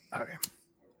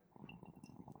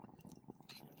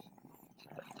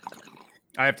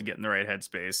I have to get in the right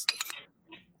headspace.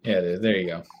 Yeah, there you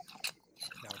go.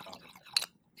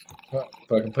 Oh,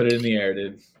 fucking put it in the air,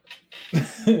 dude.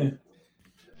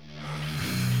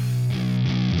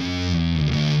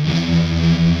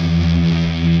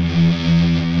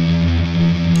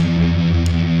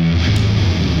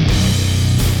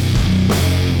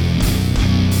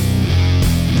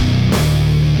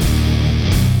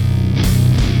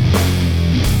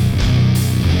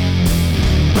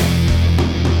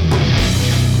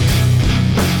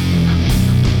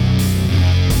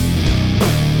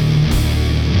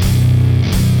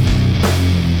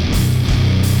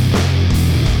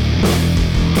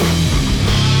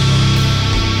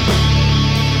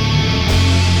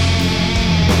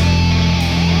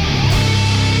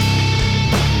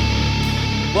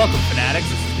 Welcome, fanatics.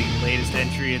 This is the latest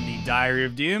entry in the Diary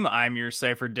of Doom. I'm your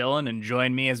Cypher Dylan, and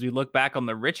join me as we look back on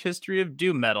the rich history of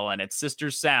doom metal and its sister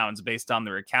sounds based on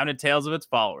the recounted tales of its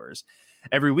followers.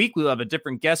 Every week, we'll have a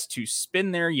different guest to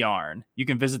spin their yarn. You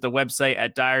can visit the website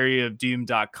at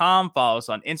diaryofdoom.com, follow us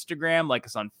on Instagram, like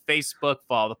us on Facebook,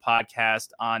 follow the podcast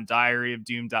on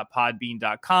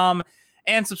diaryofdoom.podbean.com,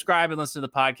 and subscribe and listen to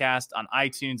the podcast on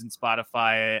iTunes and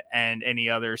Spotify and any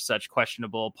other such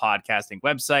questionable podcasting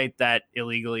website that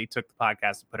illegally took the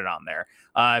podcast and put it on there.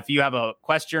 If you have a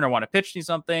question or want to pitch me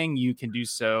something, you can do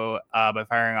so by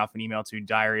firing off an email to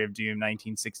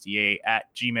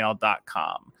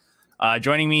diaryofdoom1968@gmail.com.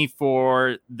 Joining me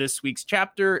for this week's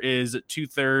chapter is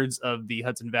 2/3 of the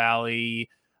Hudson Valley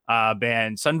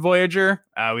band Sun Voyager.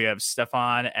 We have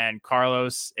Stefan and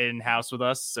Carlos in house with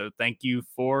us, so thank you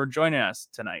for joining us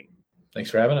tonight.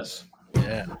 Thanks for having us.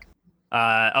 Yeah.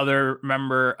 Other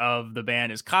member of the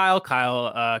band is Kyle.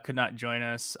 Kyle could not join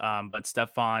us, but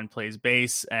Stefan plays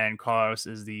bass and Carlos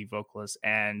is the vocalist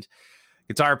and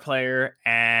guitar player.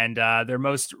 And their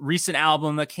most recent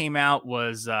album that came out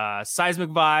was Seismic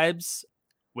Vibes,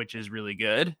 which is really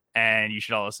good, and you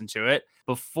should all listen to it.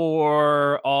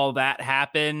 Before all that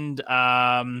happened, what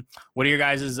are your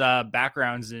guys'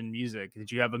 backgrounds in music?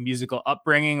 Did you have a musical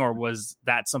upbringing, or was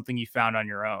that something you found on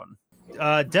your own?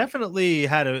 Definitely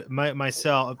had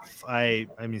myself. I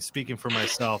mean, speaking for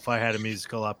myself, I had a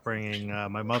musical upbringing.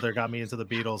 My mother got me into the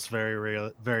Beatles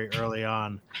very early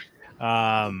on,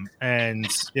 and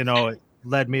it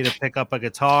led me to pick up a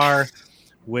guitar,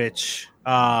 which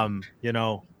I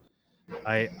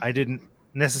didn't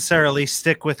necessarily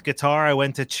stick with guitar. I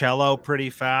went to cello pretty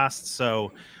fast,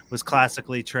 so was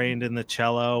classically trained in the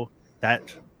cello.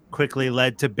 That quickly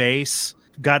led to bass.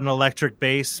 Got an electric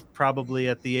bass probably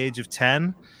at the age of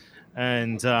 10.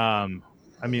 And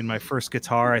my first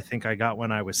guitar I think I got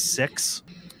when I was 6.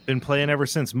 Been playing ever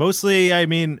since. Mostly,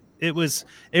 it was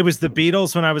the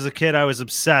Beatles when I was a kid. I was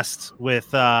obsessed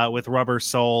with Rubber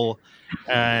Soul,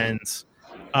 and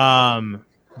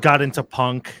got into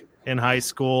punk in high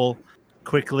school.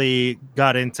 Quickly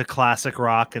got into classic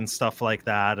rock and stuff like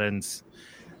that, and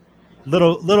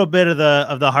little bit of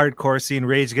the hardcore scene.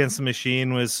 Rage Against the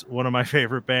Machine was one of my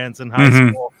favorite bands in high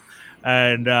school.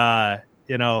 And I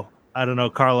don't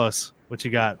know, Carlos, what you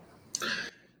got?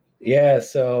 Yeah,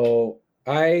 so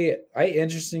I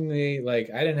interestingly, I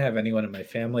didn't have anyone in my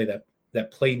family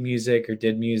that played music or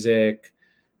did music.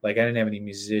 I didn't have any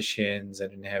musicians. I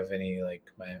didn't have any,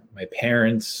 my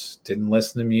parents didn't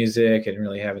listen to music. I didn't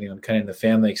really have anyone kind of in the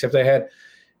family, except I had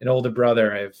an older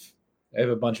brother. I have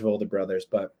a bunch of older brothers,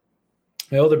 but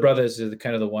my older brothers are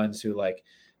the ones who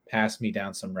passed me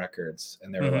down some records,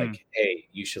 and they were like, hey,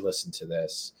 you should listen to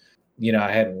this.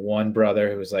 I had one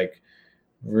brother who was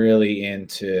really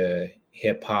into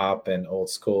hip hop and old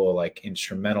school,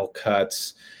 instrumental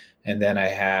cuts. And then I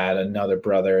had another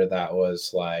brother that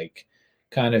was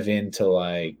kind of into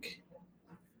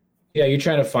you're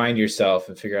trying to find yourself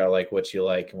and figure out what you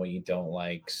like and what you don't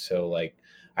like. So I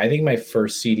think my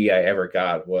first CD I ever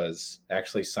got was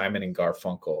actually Simon and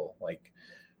Garfunkel,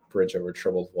 Bridge Over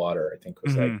Troubled Water, I think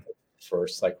was the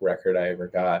first record I ever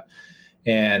got.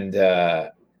 And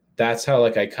that's how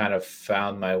I kind of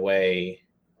found my way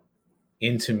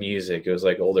into music. It was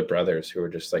older brothers who were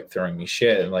just throwing me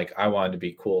shit, and I wanted to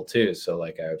be cool too. So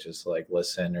I would just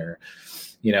listen, or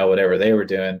whatever they were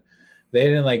doing. They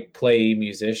didn't play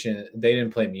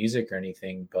music or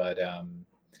anything, but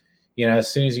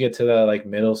as soon as you get to that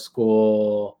middle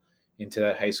school into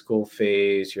that high school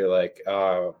phase, you're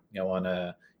oh, I want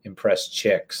to impress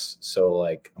chicks, so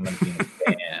I'm gonna be in a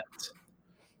band,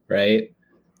 right?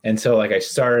 And so I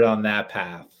started on that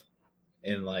path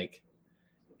in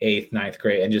 8th, 9th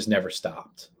grade, and just never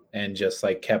stopped, and just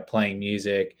kept playing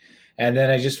music. And then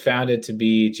I just found it to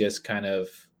be just kind of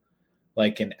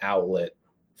an outlet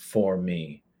for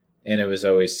me, and it was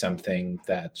always something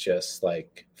that just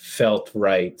felt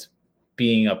right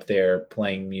being up there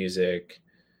playing music,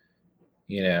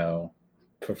 you know,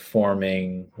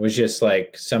 performing was just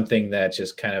like something that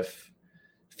just kind of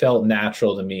felt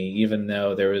natural to me, even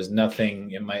though there was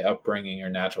nothing in my upbringing or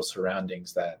natural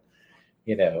surroundings that,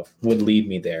 you know, would lead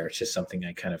me there. It's just something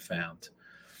I kind of found,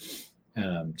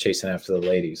 chasing after the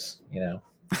ladies, you know,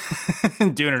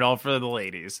 doing it all for the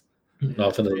ladies.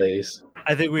 all for the ladies.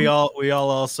 I think we all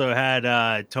also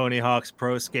had Tony Hawk's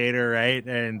Pro Skater, right?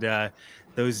 And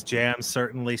those jams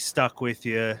certainly stuck with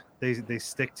you. They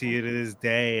stick to you to this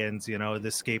day. And you know, the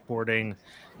skateboarding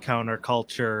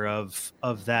counterculture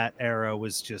of that era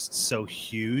was just so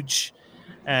huge,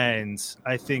 and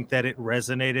I think that it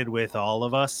resonated with all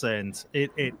of us. And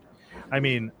it I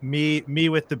mean, me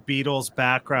with the Beatles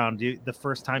background, the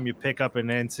first time you pick up an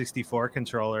N64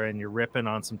 controller and you're ripping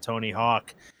on some Tony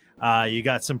Hawk, you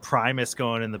got some Primus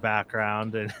going in the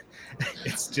background, and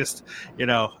it's just, you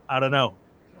know, I don't know,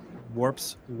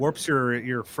 warps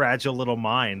your fragile little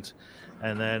mind,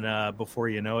 and then before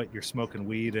you know it, you're smoking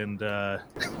weed and and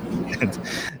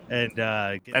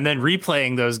then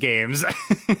replaying those games.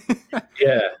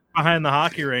 Yeah, behind the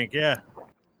hockey rink. Yeah.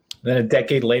 Then a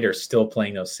decade later, still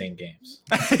playing those same games.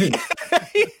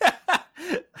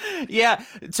 Yeah,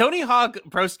 Tony Hawk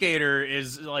Pro Skater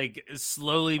is like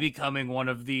slowly becoming one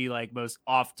of the like most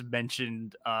oft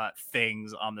mentioned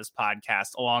things on this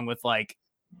podcast, along with like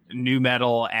new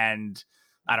metal and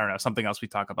I don't know, something else we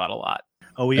talk about a lot.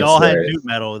 Oh, we all had new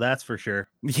metal, that's for sure.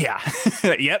 Yeah.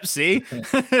 Yep. See,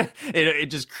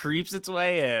 it just creeps its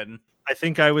way in. I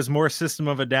think I was more System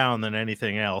of a Down than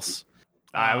anything else.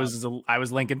 I was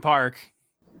Linkin Park.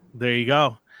 There you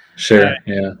go. Sure.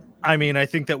 Yeah. I mean, I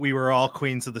think that we were all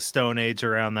Queens of the Stone Age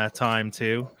around that time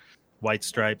too. White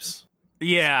Stripes.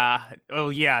 Yeah. Oh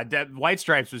yeah. White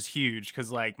Stripes was huge because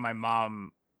like my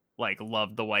mom like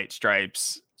loved the White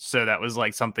Stripes, so that was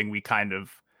like something we kind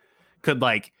of could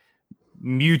like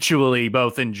mutually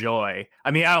both enjoy.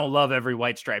 I mean, I don't love every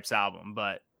White Stripes album,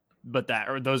 but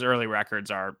those early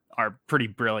records are pretty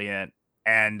brilliant,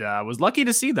 and was lucky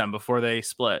to see them before they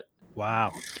split.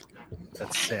 Wow,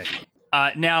 that's sick.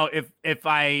 Now, if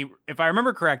I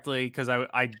remember correctly, because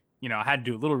I you know I had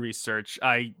to do a little research.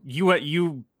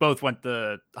 You both went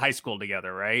to high school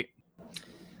together, right?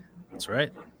 That's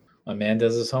right. My man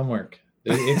does his homework.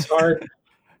 It's hard.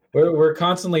 We're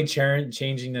constantly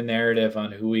changing the narrative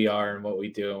on who we are and what we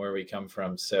do and where we come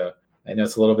from. So I know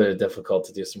it's a little bit difficult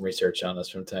to do some research on us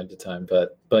from time to time,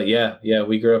 but yeah,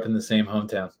 we grew up in the same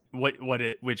hometown.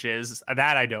 Which is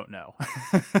that I don't know.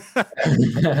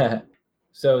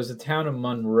 So it was a town of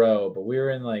Monroe, but we were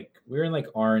in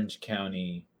Orange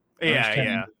County. Yeah. New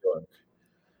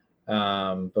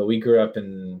York. But we grew up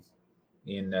in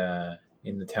the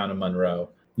town of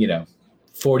Monroe,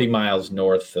 40 miles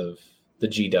north of the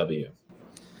GW.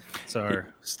 It's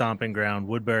our stomping ground,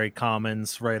 Woodbury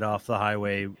Commons, right off the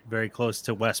highway, very close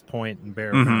to West Point and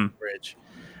Bear Mountain Bridge.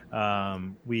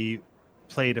 We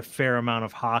played a fair amount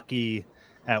of hockey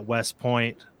at West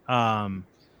Point. Hung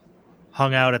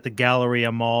out at the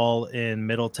Galleria Mall in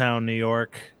Middletown, New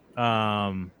York.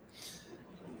 Fair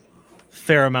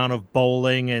amount of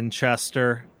bowling in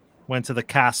Chester. Went to the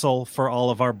Castle for all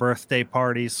of our birthday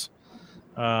parties.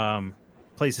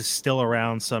 Place is still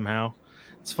around somehow.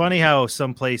 It's funny how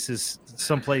some places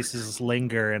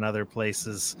linger and other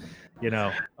places,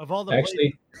 of all the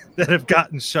places that have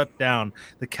gotten shut down,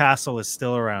 the Castle is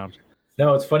still around.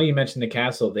 No, it's funny you mentioned the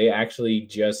Castle. They actually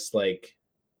just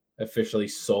officially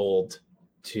sold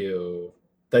to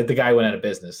the guy went out of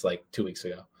business 2 weeks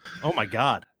ago. Oh my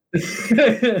God.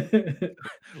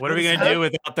 What are we gonna do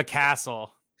without the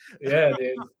Castle? Yeah,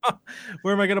 dude.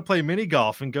 Where am I gonna play mini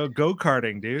golf and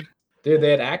go-karting, dude? Dude,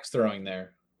 they had axe throwing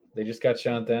there. They just got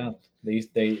shot down.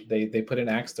 They put in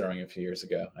axe throwing a few years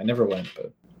ago. I never went,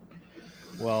 but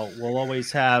well, we'll always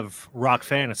have Rock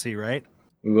Fantasy, right?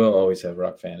 We will always have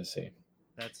Rock Fantasy.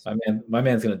 That's my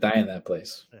man's gonna die in that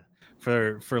place.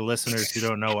 For listeners who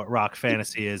don't know what Rock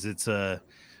Fantasy is, it's a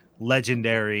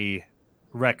legendary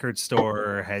record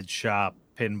store, head shop,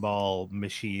 pinball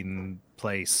machine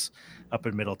place up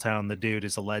in Middletown. The dude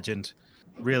is a legend.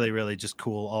 Really, really just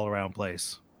cool all around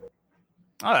place.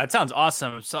 Oh, that sounds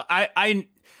awesome. So I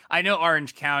know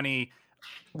Orange County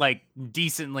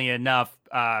decently enough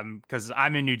because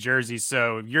I'm in New Jersey,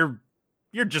 so you're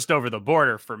just over the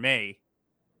border for me.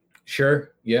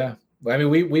 Sure. Yeah. I mean,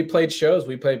 we played shows.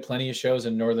 We played plenty of shows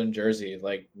in Northern Jersey.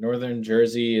 Northern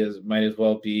Jersey might as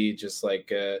well be just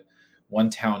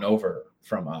one town over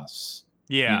from us.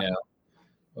 Yeah.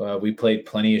 We played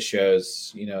plenty of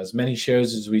shows. As many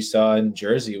shows as we saw in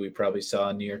Jersey, we probably saw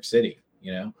in New York City.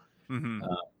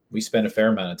 We spent a fair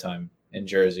amount of time in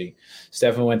Jersey.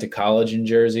 Stefan went to college in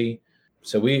Jersey.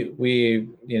 So we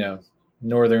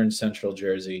northern central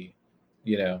Jersey,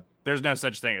 There's no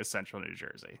such thing as central New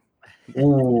Jersey.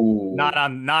 Ooh. Not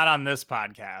on this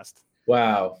podcast.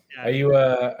 Wow. Yeah.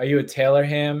 Are you a Taylor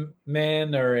ham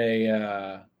man or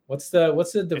a what's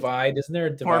the divide? Isn't there a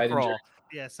divide Pork in roll. Jersey?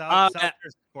 Yeah, South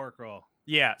Jersey pork roll.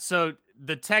 Yeah. So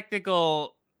the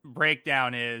technical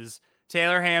breakdown is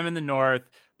Taylor ham in the north,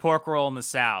 pork roll in the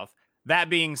south. That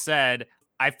being said,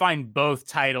 I find both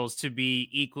titles to be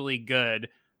equally good.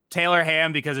 Taylor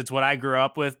ham because it's what I grew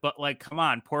up with, but like, come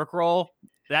on, pork roll.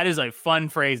 That is a fun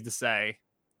phrase to say.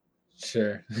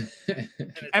 Sure.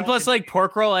 And plus, like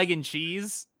pork roll, egg, and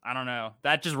cheese. I don't know.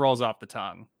 That just rolls off the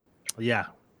tongue. Yeah.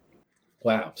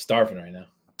 Wow, I'm starving right now.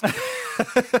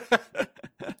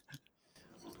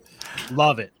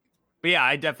 Love it. But yeah,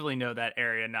 I definitely know that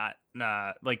area not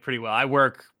like pretty well. I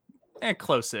work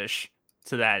close-ish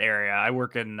to that area. I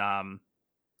work in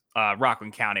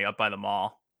Rockland County up by the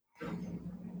mall.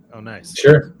 Oh, nice.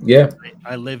 Sure. Yeah.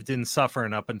 I lived in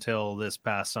Suffern up until this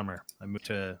past summer. I moved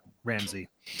to Ramsey.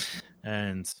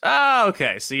 And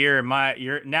okay. So you're in my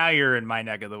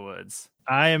neck of the woods.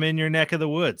 I am in your neck of the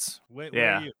woods. Where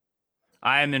are you?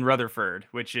 I am in Rutherford,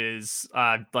 which is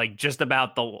like just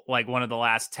about one of the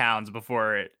last towns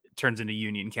before it turns into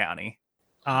Union County.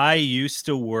 I used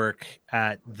to work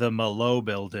at the Malo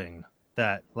building,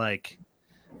 that like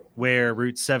where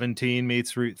Route 17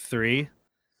 meets Route 3.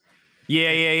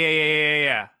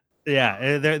 Yeah.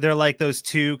 Yeah, they're like those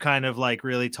two kind of like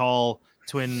really tall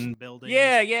twin buildings.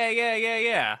 Yeah.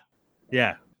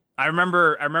 Yeah. I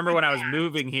remember when I was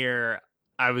moving here,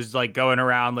 I was like going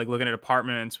around like looking at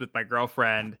apartments with my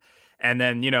girlfriend, and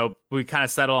then we kind of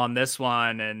settle on this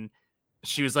one, and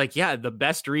she was like, "Yeah, the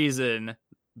best reason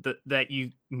that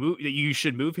you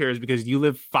should move here is because you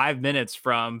live 5 minutes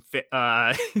from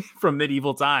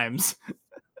medieval times."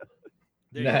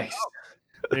 Nice.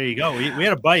 There you go. We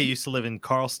had a buddy who used to live in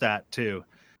Karlstadt too.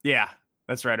 Yeah,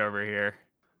 that's right over here.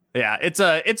 Yeah, it's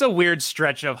a weird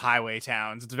stretch of highway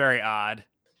towns. It's very odd.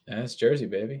 That's Jersey,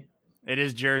 baby. It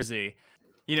is Jersey.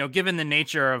 Given the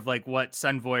nature of like what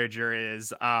Sun Voyager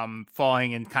is,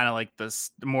 falling in kind of like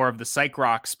this more of the psych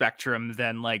rock spectrum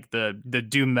than like the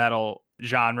doom metal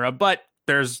genre, but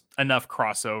there's enough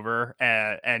crossover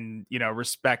and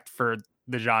respect for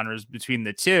the genres between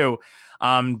the two.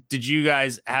 Did you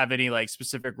guys have any like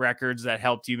specific records that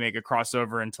helped you make a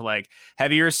crossover into like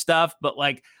heavier stuff? But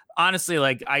like honestly,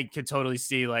 like I could totally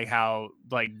see like how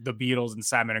like the Beatles and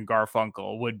Simon and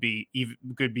Garfunkel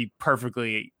could be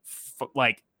perfectly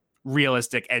like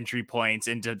realistic entry points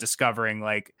into discovering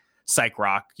like psych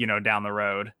rock, down the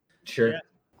road. Sure. Yeah,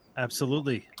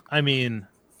 absolutely. I mean,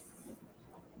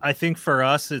 I think for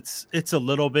us it's a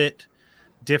little bit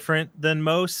different than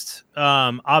most.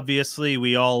 Obviously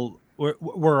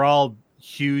we're all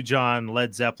huge on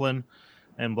Led Zeppelin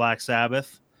and Black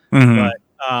Sabbath. Mm-hmm. But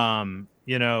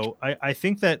I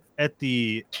think that at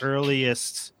the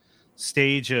earliest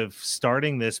stage of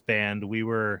starting this band, we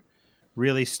were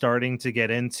really starting to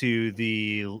get into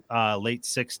the late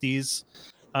 60s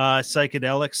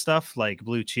psychedelic stuff like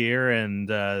Blue Cheer and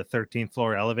 13th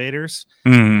Floor Elevators.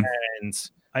 Mm-hmm. And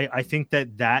I think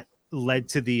that led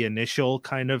to the initial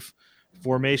kind of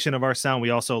formation of our sound. We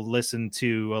also listened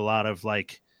to a lot of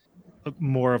like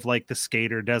more of like the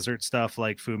skater desert stuff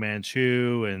like Fu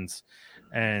Manchu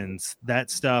and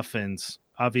that stuff. And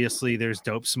obviously there's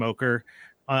Dope Smoker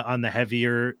on the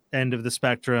heavier end of the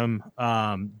spectrum.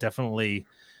 Definitely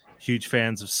huge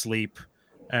fans of Sleep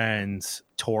and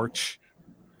Torch.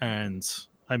 And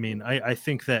I mean, I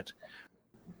think that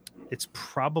it's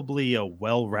probably a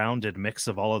well-rounded mix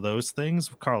of all of those things.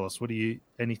 Carlos,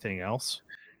 anything else?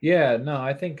 Yeah, no,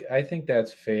 I think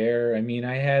that's fair. I mean,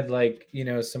 I had like,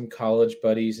 some college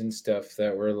buddies and stuff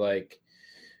that were like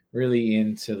really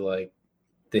into like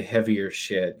the heavier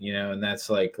shit, and that's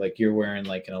like you're wearing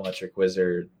like an Electric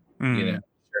Wizard, shirt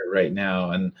right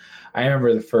now. And I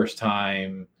remember the first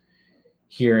time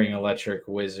hearing Electric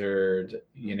Wizard,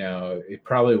 it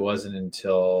probably wasn't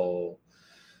until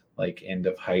like end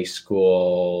of high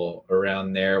school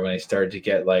around there when I started to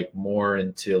get like more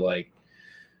into like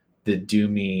the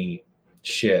doomy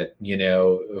shit,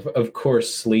 of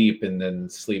course Sleep, and then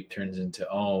Sleep turns into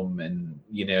Ohm, and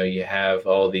you have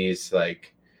all these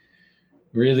like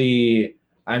really,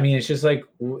 I mean, it's just like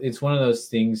it's one of those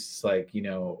things like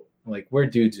like we're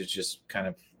dudes who just kind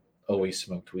of always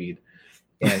smoked weed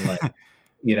and like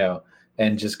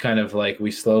and just kind of like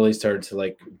we slowly started to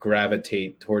like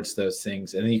gravitate towards those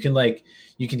things, and then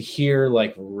you can hear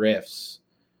like riffs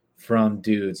from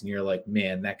dudes and you're like,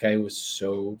 man, that guy was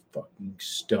so fucking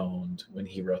stoned when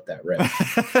he wrote that riff.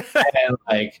 And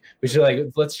like we should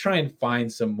like let's try and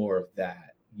find some more of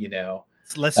that,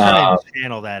 Let's try and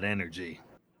channel that energy.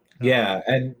 Yeah,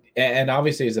 and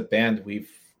obviously as a band, we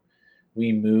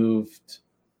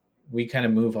kind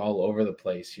of move all over the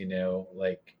place,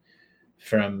 like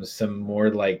from some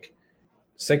more like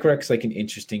psych rock's like an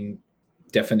interesting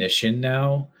definition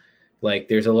now. Like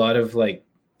there's a lot of like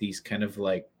these kind of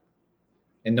like,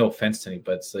 and no offense to any,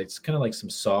 but it's kind of like some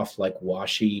soft, like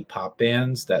washy pop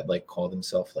bands that like call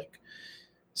themselves like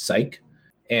psych.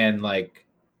 And like,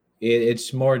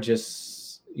 it's more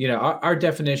just, our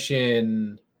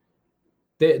definition,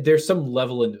 there's some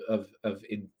level of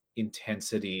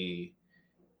intensity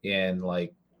and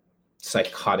like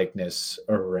psychoticness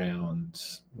around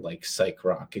like psych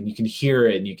rock, and you can hear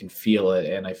it and you can feel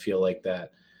it. And I feel like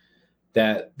that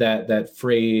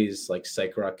phrase like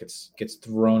psych rock gets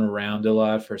thrown around a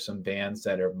lot for some bands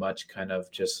that are much kind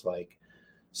of just like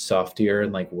softer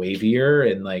and like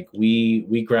wavier, and like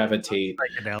we gravitate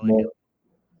more.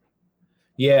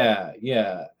 Yeah.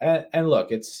 And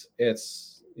look, it's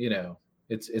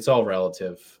it's all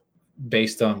relative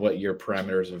based on what your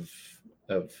parameters of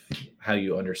how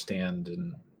you understand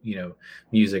and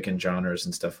music and genres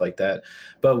and stuff like that.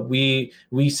 But we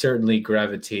certainly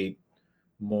gravitate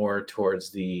more towards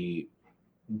the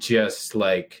just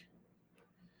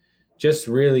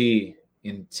really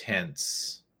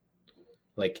intense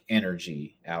like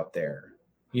energy out there.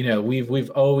 We've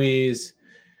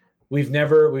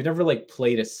never like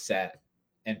played a set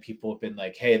and people have been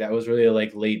like, hey, that was really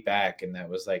like laid back and that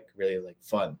was like really like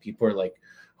fun. People are like,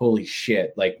 holy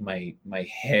shit, like my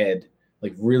head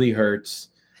like really hurts,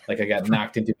 like I got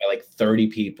knocked into by like 30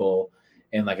 people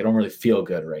and like I don't really feel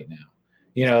good right now.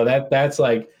 That's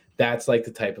like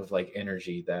the type of like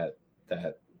energy that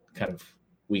kind of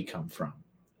we come from.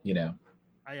 Yeah,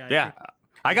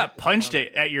 I got punched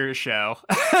at your show.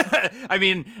 I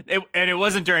mean, it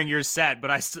wasn't during your set, but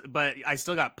I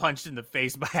still got punched in the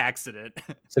face by accident.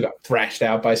 So got thrashed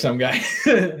out by some guy.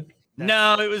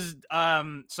 No, it was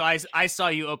so I saw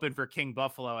you open for King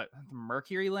Buffalo at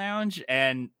Mercury Lounge,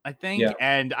 and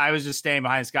and I was just standing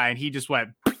behind this guy, and he just went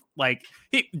like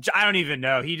I don't even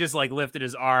know. He just like lifted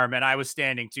his arm, and I was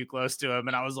standing too close to him,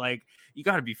 and I was like, "You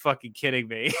got to be fucking kidding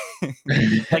me!"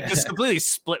 Like just completely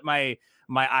split my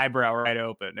eyebrow right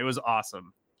open. It was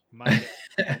awesome.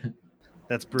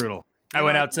 That's brutal. I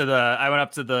went up to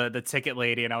the ticket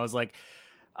lady, and I was like,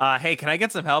 "Hey, can I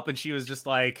get some help?" And she was just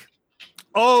like,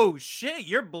 "Oh shit,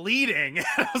 you're bleeding."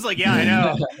 I was like, "Yeah, I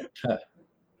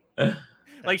know."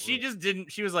 Like she just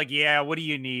didn't. She was like, "Yeah, what do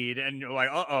you need?" And you're like,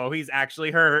 "Uh-oh, he's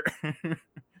actually hurt."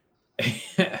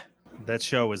 That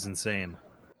show was insane.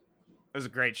 It was a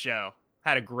great show.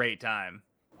 Had a great time.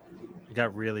 I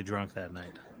got really drunk that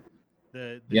night.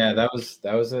 Yeah, that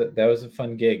was a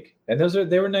fun gig, and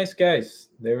they were nice guys.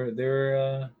 They were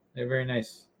very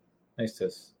nice to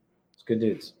us. It's good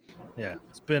dudes. Yeah,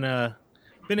 it's been an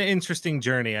interesting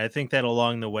journey. I think that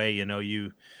along the way,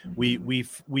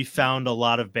 we found a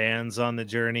lot of bands on the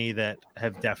journey that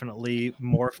have definitely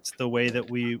morphed the way that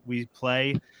we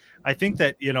play. I think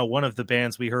that one of the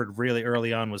bands we heard really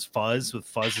early on was Fuzz with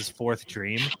Fuzz's Fourth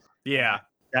Dream. Yeah,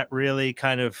 that really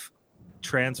kind of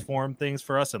transform things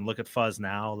for us. And look at Fuzz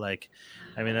now. Like,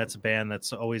 I mean, that's a band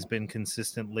that's always been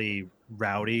consistently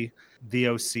rowdy. The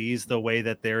OCs, the way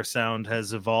that their sound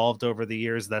has evolved over the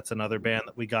years, that's another band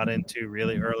that we got into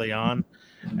really early on,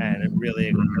 and it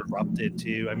really erupted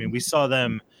too. I mean, we saw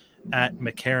them at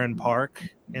McCarran Park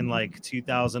in like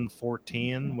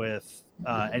 2014 with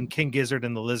and King Gizzard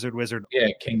and the Lizard Wizard. Yeah,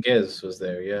 King Giz was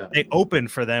there. Yeah, they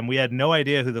opened for them. We had no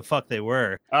idea who the fuck they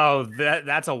were. Oh,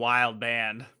 that's a wild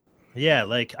band. Yeah,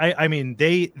 like I mean,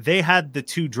 they had the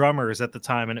two drummers at the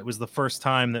time, and it was the first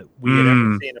time that we had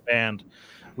ever seen a band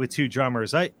with two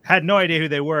drummers. I had no idea who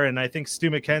they were, and I think Stu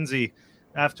McKenzie,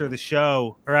 after the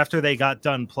show or after they got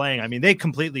done playing, I mean, they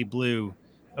completely blew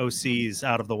OCs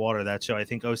out of the water that show. I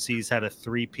think OCs had a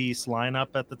 3-piece lineup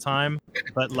at the time,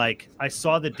 but like I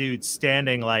saw the dude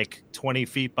standing like 20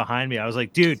 feet behind me. I was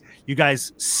like, dude, you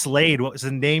guys slayed. What was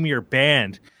the name of your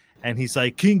band? And he's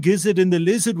like, King Gizzard and the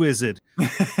Lizard Wizard.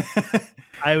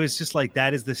 I was just like,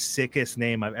 that is the sickest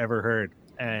name I've ever heard.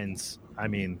 And I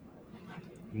mean,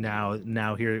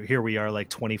 now here we are, like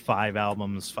 25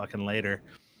 albums fucking later.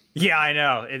 Yeah, I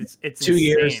know. It's 2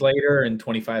 years later and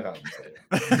 25 albums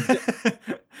later.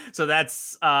 So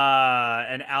that's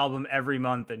an album every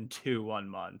month and 2 1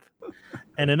 month.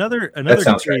 And another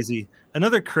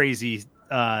crazy,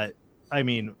 I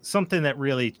mean, something that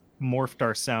really morphed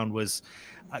our sound was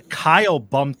Kyle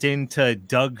bumped into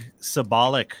Doug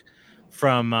Sabolic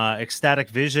from Ecstatic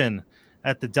Vision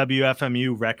at the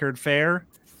WFMU record fair.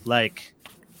 Like,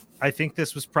 I think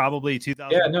this was probably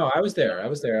 2000. Yeah, no, I was there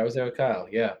with Kyle.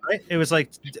 Yeah, right? It was like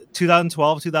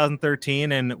 2012,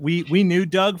 2013, and we knew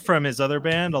Doug from his other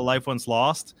band, A Life Once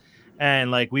Lost, and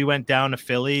like we went down to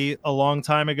Philly a long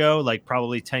time ago, like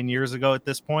probably 10 years ago at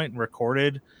this point, and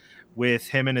recorded with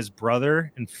him and his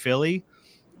brother in Philly,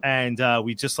 and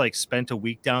we just like spent a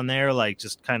week down there, like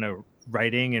just kind of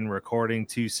writing and recording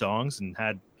 2 songs, and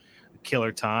had a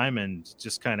killer time, and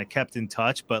just kind of kept in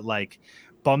touch, but like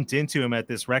bumped into him at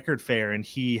this record fair, and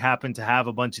he happened to have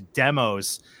a bunch of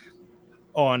demos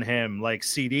on him, like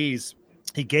CDs.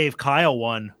 He gave Kyle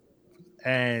one,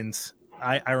 and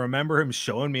I remember him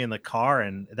showing me in the car,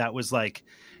 and that was like,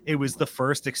 it was the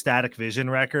first Ecstatic Vision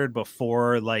record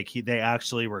before like they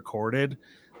actually recorded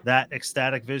that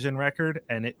Ecstatic Vision record,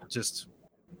 and it just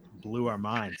blew our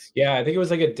minds. Yeah, I think it was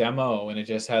like a demo, and it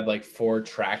just had like 4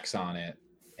 tracks on it,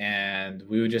 and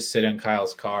we would just sit in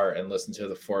Kyle's car and listen to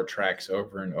the 4 tracks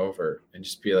over and over, and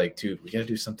just be like, dude, we gotta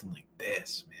do something like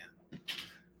this, man.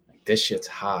 Like, this shit's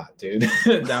hot, dude.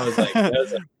 that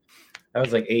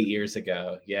was like 8 years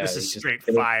ago. Yeah, this is straight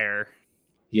fire.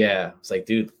 Yeah, it's like,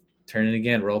 dude, turn it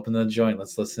again. Roll up in the joint.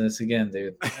 Let's listen to this again,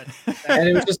 dude. And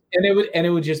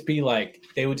it would just be like,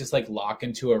 they would just like lock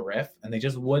into a riff, and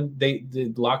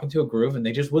they'd lock into a groove, and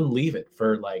they just wouldn't leave it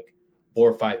for like 4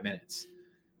 or 5 minutes.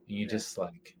 And you just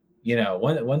like, you know,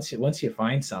 once you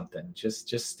find something, just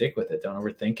stick with it. Don't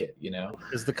overthink it. You know,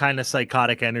 is the kind of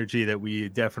psychotic energy that we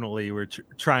definitely were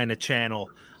trying to channel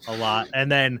a lot. And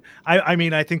then I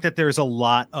mean, I think that there's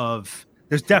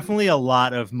definitely a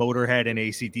lot of Motorhead and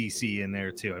AC/DC in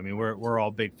there too. I mean, we're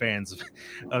all big fans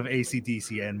of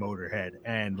AC/DC and Motorhead,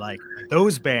 and like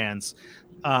those bands,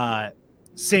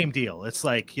 same deal. It's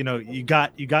like, you know, you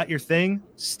got your thing,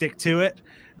 stick to it.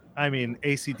 I mean,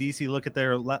 AC/DC, look at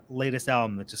their latest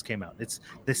album that just came out. It's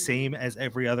the same as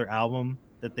every other album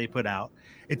that they put out.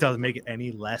 It doesn't make it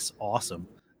any less awesome.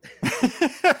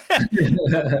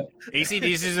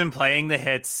 AC/DC's been playing the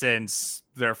hits since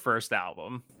their first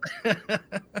album.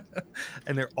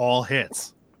 And they're all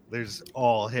hits. There's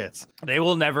all hits. They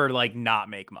will never like not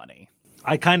make money.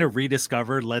 I kind of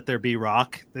rediscovered Let There Be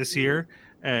Rock this year,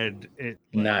 and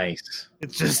nice.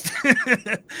 It's just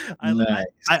nice.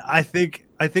 I think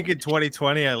in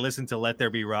 2020 I listened to Let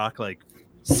There Be Rock like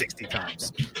 60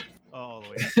 times. All the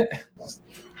way.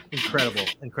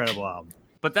 Incredible album.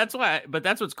 But that's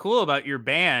what's cool about your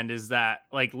band is that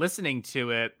like listening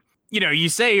to it, you know, you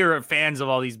say you're fans of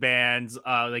all these bands,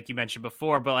 like you mentioned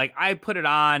before, but like I put it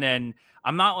on and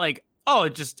I'm not like, oh,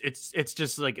 it's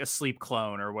just like a Sleep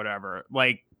clone or whatever.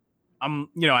 Like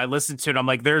I listen to it. I'm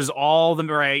like, there's all the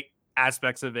right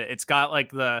aspects of it. It's got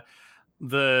like the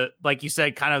like you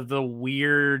said, kind of the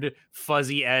weird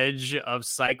fuzzy edge of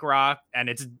psych rock, and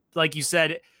it's like you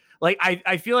said. Like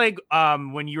I feel like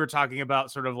when you were talking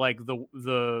about sort of like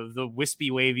the wispy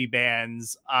wavy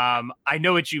bands, I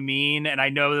know what you mean, and I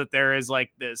know that there is like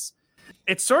this.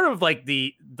 It's sort of like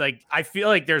I feel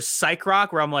like there's psych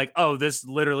rock where I'm like, oh, this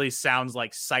literally sounds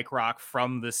like psych rock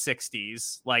from the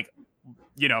 60s, like,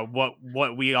 you know,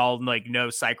 what we all like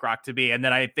know psych rock to be, and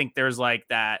then I think there's like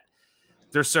that.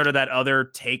 There's sort of that other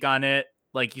take on it.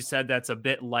 Like you said, that's a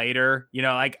bit lighter, you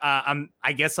know, like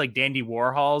I guess like Dandy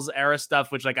Warhol's era stuff,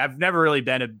 which like I've never really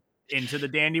been into the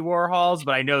Dandy Warhols,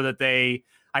 but I know that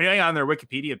I know on their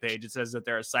Wikipedia page, it says that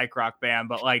they're a psych rock band,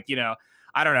 but like, you know,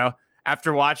 I don't know,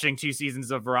 after watching 2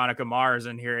 seasons of Veronica Mars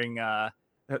and hearing that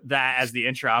as the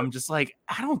intro, I'm just like,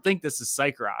 I don't think this is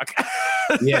psych rock.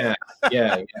 yeah.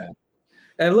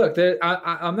 And look,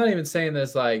 I'm not even saying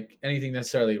there's like anything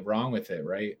necessarily wrong with it,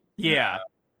 right? Yeah.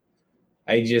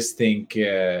 I just think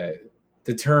the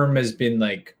term has been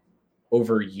like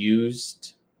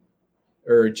overused,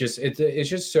 or just it's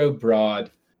just so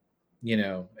broad, you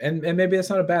know, and maybe that's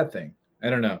not a bad thing.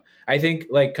 I don't know. I think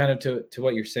like kind of to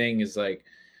what you're saying is like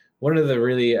one of the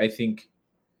really, I think,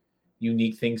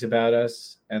 unique things about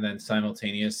us, and then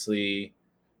simultaneously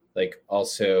like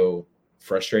also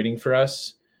frustrating for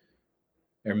us,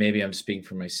 or maybe I'm speaking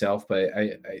for myself, but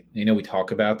I you know, we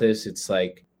talk about this. It's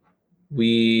like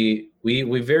we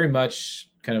very much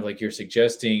kind of like you're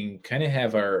suggesting, kind of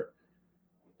have our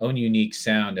own unique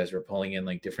sound as we're pulling in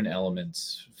like different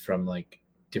elements from like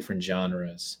different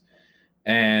genres.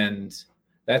 And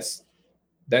that's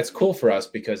cool for us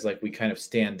because like we kind of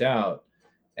stand out,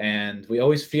 and we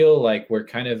always feel like we're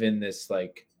kind of in this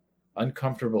like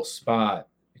uncomfortable spot,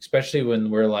 especially when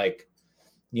we're like,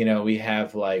 you know, we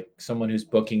have like someone who's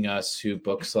booking us who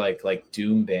books like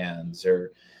doom bands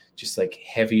or just like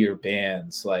heavier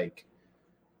bands. Like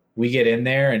we get in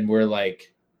there and we're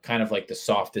like kind of like the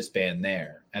softest band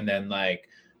there, and then like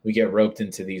we get roped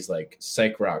into these like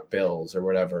psych rock bills or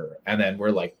whatever, and then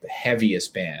we're like the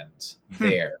heaviest bands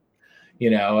there,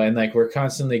 and like we're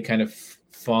constantly kind of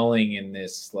falling in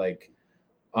this like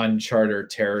uncharted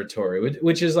territory,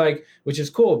 which is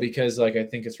cool, because like I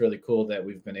think it's really cool that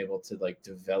we've been able to like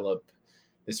develop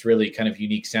this really kind of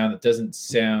unique sound that doesn't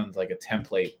sound like a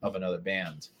template of another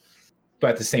band.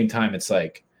 But at the same time, it's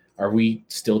like, are we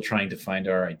still trying to find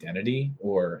our identity,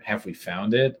 or have we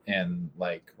found it and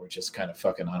like we're just kind of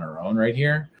fucking on our own right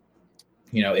here?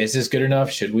 Is this good enough?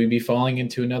 Should we be falling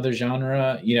into another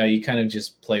genre? You kind of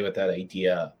just play with that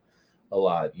idea a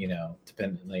lot,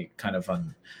 depending kind of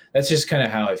on, that's just kind of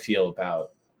how I feel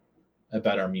about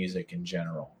our music in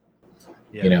general.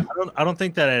 Yeah, I don't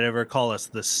think that I'd ever call us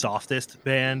the softest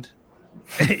band,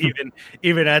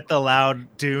 even at the loud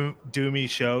doomy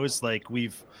shows. Like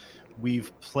we've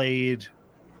played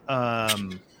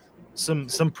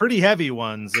some pretty heavy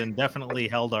ones and definitely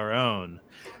held our own.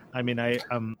 I mean,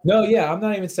 I'm not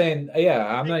even saying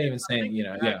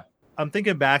I'm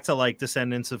thinking back to like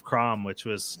Descendants of Crom, which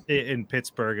was in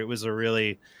Pittsburgh. It was a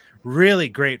really, really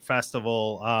great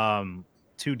festival.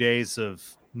 2 days of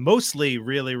mostly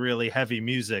really, really heavy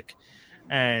music,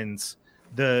 and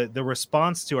the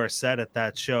response to our set at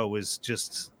that show was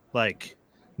just like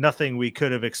nothing we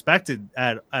could have expected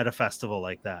at a festival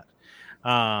like that.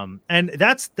 And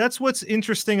that's what's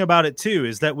interesting about it too,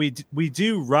 is that we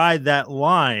do ride that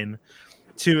line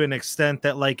to an extent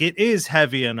that like it is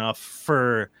heavy enough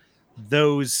for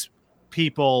those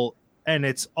people, and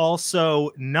it's also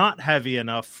not heavy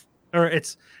enough, or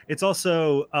it's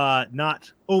also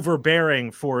not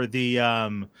overbearing for the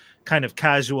kind of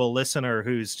casual listener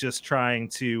who's just trying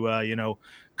to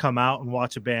come out and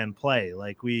watch a band play.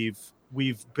 Like we've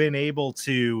been able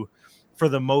to, for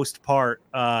the most part,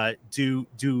 do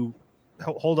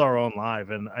hold our own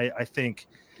live, and I think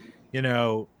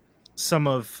some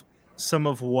of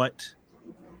what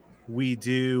we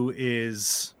do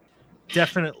is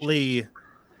definitely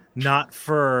not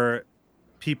for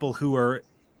people who are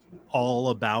all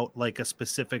about like a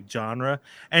specific genre,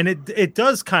 and it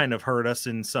does kind of hurt us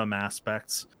in some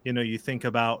aspects. You think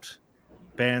about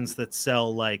bands that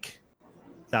sell like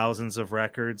thousands of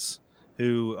records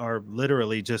who are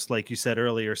literally, just like you said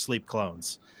earlier, sleep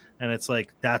clones, and it's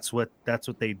like that's what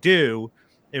they do.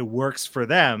 It works for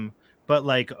them, but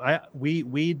like I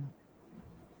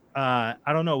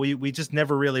don't know, we just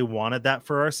never really wanted that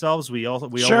for ourselves. We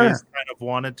always kind of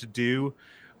wanted to do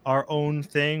our own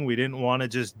thing. We didn't want to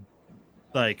just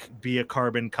like be a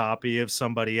carbon copy of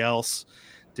somebody else.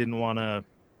 Didn't want to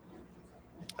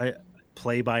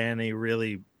play by any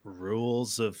really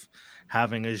rules of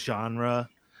having a genre,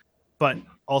 but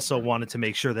also wanted to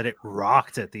make sure that it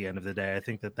rocked at the end of the day. I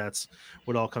think that that's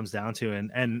what all comes down to,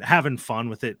 and having fun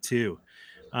with it too.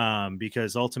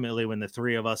 Because ultimately when the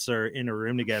three of us are in a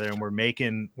room together and we're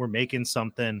making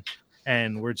something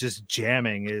and we're just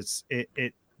jamming,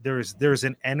 there's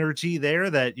an energy there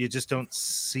that you just don't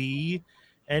see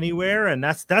anywhere, and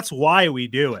that's why we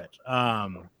do it.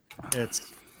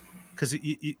 It's because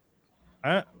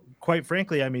quite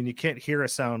frankly, I mean, you can't hear a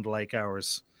sound like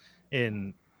ours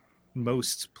in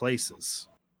most places.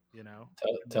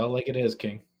 Tell it like it is,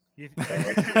 King.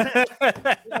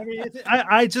 I mean,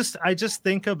 I just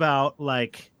think about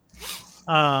like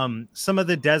some of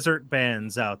the desert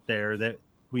bands out there that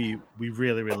we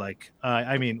really, really like.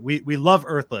 I mean, we love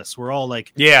Earthless. We're all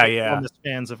like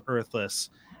fans of Earthless,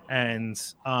 and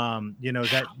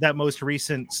that most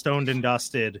recent Stoned and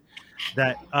Dusted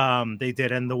that they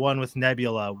did, and the one with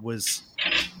Nebula was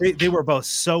they were both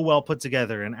so well put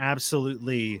together and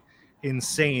absolutely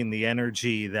insane, the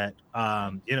energy that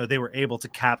they were able to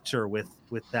capture with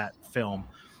that film.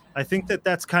 I think that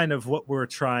that's kind of what we're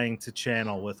trying to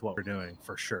channel with what we're doing,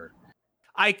 for sure.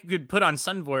 I could put on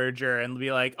Sun Voyager and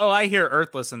be like, oh, I hear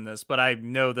Earthless in this, but I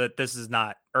know that this is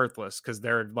not Earthless, because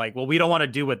they're like, well, we don't want to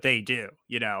do what they do,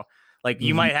 like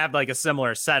you might have like a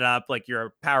similar setup, like you're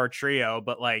a power trio,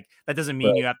 but like that doesn't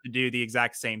mean you have to do the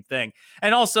exact same thing.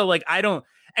 And also like I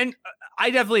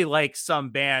definitely like some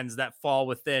bands that fall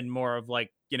within more of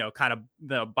like, kind of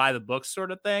the by the book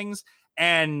sort of things.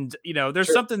 And,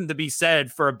 there's something to be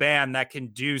said for a band that can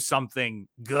do something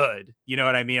good. You know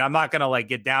what I mean? I'm not going to like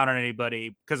get down on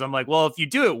anybody, because I'm like, well, if you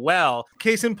do it well.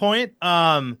 Case in point,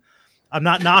 I'm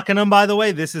not knocking them, by the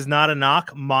way. This is not a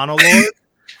knock. Monolord.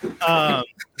 I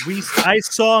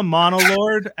saw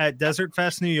Monolord at Desert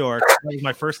Fest, New York. That was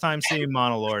my first time seeing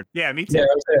Monolord. Yeah, me too. Yeah,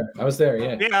 I was there.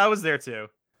 Yeah. Yeah, I was there too.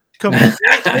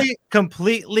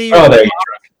 Completely there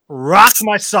rocked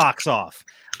my socks off.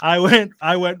 I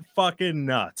went fucking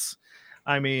nuts.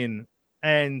 I mean,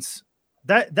 and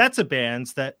that's a band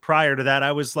that prior to that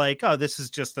I was like, oh, this is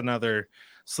just another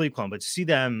Sleep Clone. But to see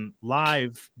them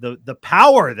live, the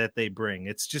power that they bring,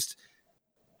 it's just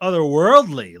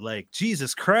otherworldly. Like,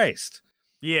 Jesus Christ.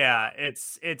 Yeah,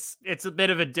 it's a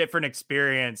bit of a different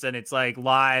experience, and it's like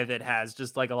live. It has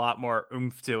just like a lot more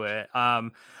oomph to it.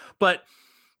 But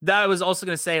that I was also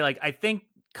gonna say, like, I think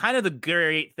kind of the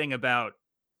great thing about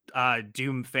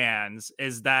Doom fans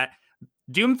is that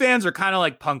Doom fans are kind of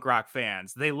like punk rock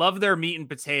fans. They love their meat and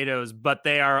potatoes, but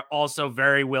they are also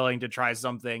very willing to try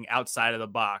something outside of the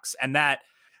box. And that,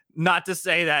 not to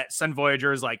say that Sun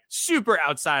Voyager is like super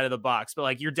outside of the box, but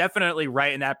like you're definitely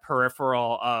right in that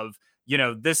peripheral of, you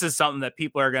know, this is something that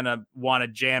people are going to want to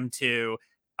jam to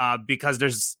because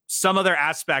there's some other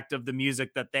aspect of the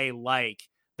music that they like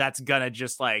that's going to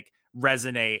just like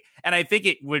resonate. And I think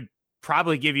it would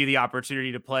probably give you the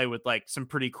opportunity to play with like some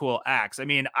pretty cool acts. I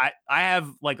mean, I have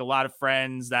like a lot of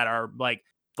friends that are like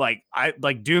I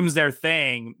like Doom's their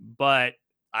thing, but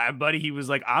buddy, he was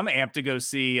like, I'm amped to go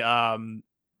see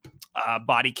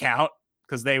Body Count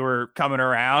because they were coming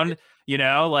around, you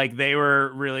know, like they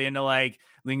were really into like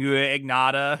Lingua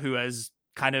Ignata, who has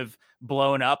kind of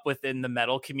blown up within the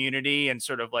metal community and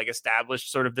sort of like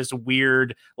established sort of this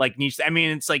weird like niche. I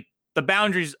mean, it's like the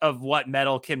boundaries of what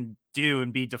metal can do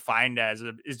and be defined as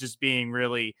is just being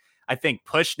really, I think,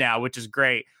 pushed now, which is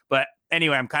great. But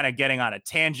anyway, I'm kind of getting on a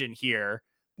tangent here.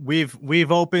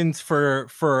 We've opened for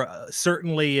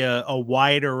certainly a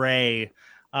wide array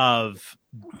of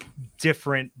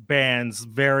different bands,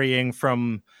 varying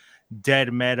from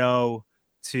Dead Meadow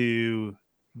to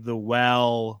The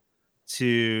Well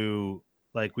to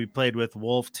like we played with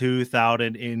Wolf Tooth out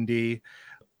in Indy.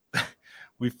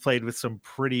 We've played with some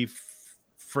pretty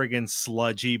friggin'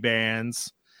 sludgy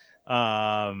bands.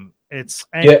 It's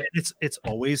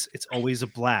always a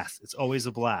blast. It's always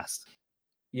a blast.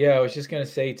 Yeah, I was just gonna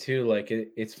say too, like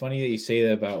it's funny that you say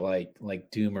that about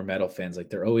like Doom or metal fans. Like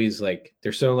they're always like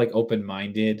they're so like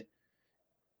open-minded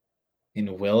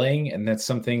and willing, and that's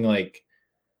something like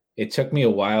it took me a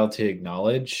while to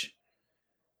acknowledge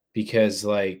because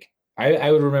like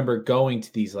I would remember going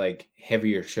to these like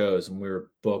heavier shows and we were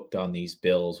booked on these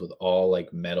bills with all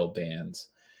like metal bands,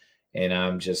 and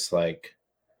I'm just like,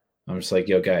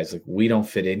 yo guys, like we don't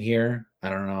fit in here. I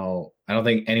don't know. I don't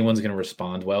think anyone's gonna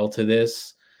respond well to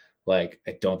this. Like,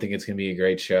 I don't think it's gonna be a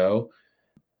great show.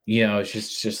 You know,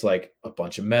 it's just like a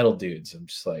bunch of metal dudes. I'm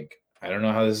just like, I don't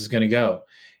know how this is gonna go.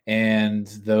 And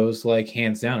those like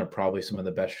hands down are probably some of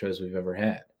the best shows we've ever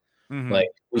had. Mm-hmm. Like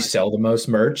we sell the most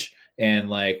merch and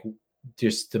like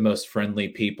just the most friendly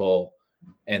people,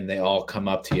 and they all come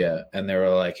up to you and they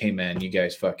were like, hey man, you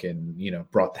guys fucking, you know,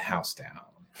 brought the house down.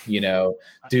 You know,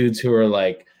 dudes who are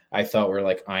like, I thought were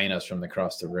like eyeing us from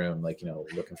across the room, like, you know,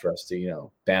 looking for us to, you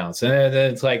know, bounce. And then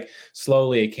it's like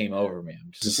slowly it came over me. I'm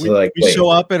just like, we show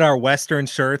up in our Western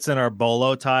shirts and our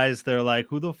bolo ties. They're like,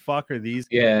 who the fuck are these?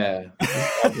 Yeah.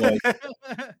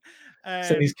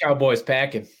 So these cowboys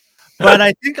packing. But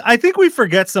I think we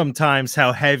forget sometimes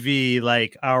how heavy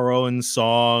like our own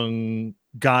song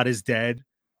 "God Is Dead."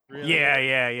 Really?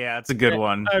 Yeah. It's a good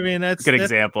one. I mean, that's a good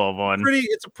example of one.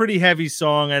 It's a pretty heavy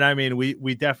song, and I mean,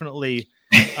 we definitely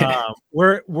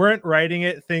weren't writing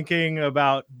it thinking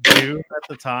about Doom at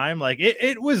the time. Like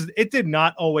it did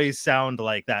not always sound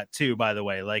like that too. By the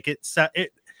way, like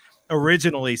it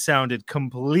originally sounded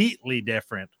completely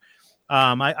different.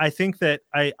 I think that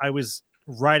I was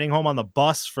riding home on the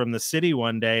bus from the city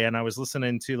one day and I was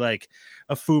listening to like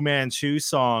a Fu Manchu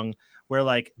song where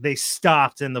like they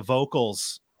stopped and the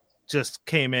vocals just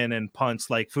came in and punched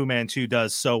like Fu Manchu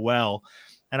does so well.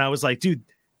 And I was like, dude,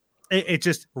 it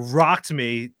just rocked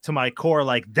me to my core.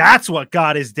 Like, that's what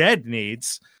God Is Dead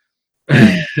needs.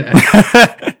 And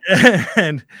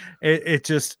it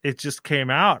just came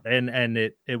out and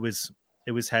it was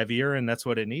heavier and that's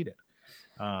what it needed.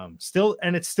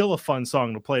 It's still a fun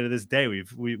song to play to this day.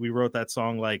 We wrote that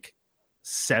song like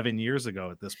 7 years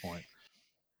ago at this point.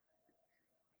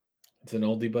 It's an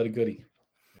oldie but a goodie.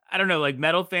 I don't know, like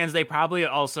metal fans, they probably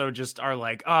also just are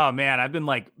like, oh man, I've been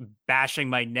like bashing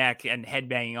my neck and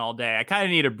headbanging all day. I kind of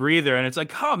need a breather. And it's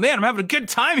like, oh man, I'm having a good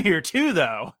time here too,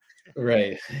 though.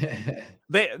 Right.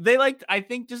 they like, I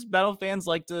think just metal fans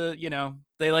like to, you know,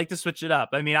 they like to switch it up.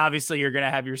 I mean, obviously you're going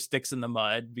to have your sticks in the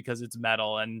mud because it's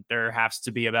metal and there has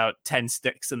to be about 10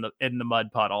 sticks in the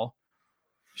mud puddle.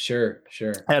 Sure.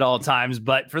 At all times.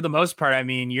 But for the most part, I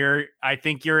mean, I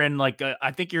think you're in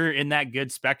that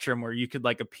good spectrum where you could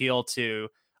like appeal to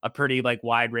a pretty like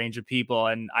wide range of people.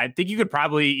 And I think you could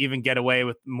probably even get away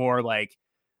with more like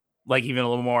even a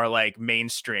little more like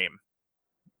mainstream,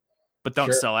 but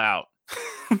don't sell out.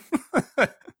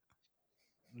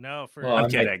 No, for Well, I'm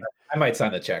kidding. I might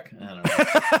sign the check. I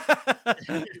don't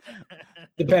know.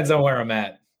 Depends on where I'm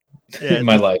at in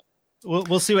my life.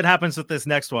 We'll see what happens with this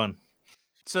next one.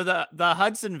 So the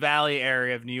Hudson Valley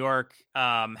area of New York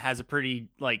has a pretty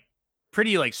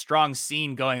strong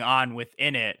scene going on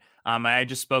within it. I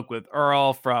just spoke with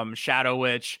Earl from Shadow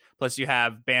Witch. Plus, you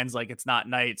have bands like It's Not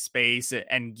Night, Space,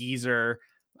 and Geezer.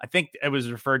 I think it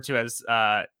was referred to as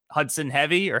Hudson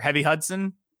Heavy or Heavy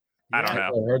Hudson. I don't know.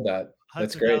 I heard that.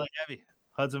 That's Hudson great. Valley Heavy.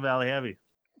 Hudson Valley Heavy.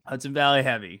 Hudson Valley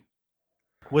Heavy.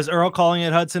 Was Earl calling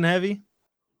it Hudson Heavy?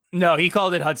 No, he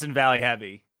called it Hudson Valley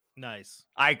Heavy. Nice.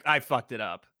 I fucked it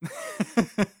up.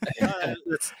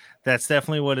 That's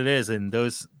definitely what it is. And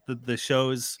the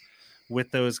shows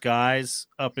with those guys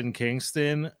up in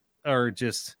Kingston are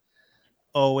just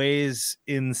always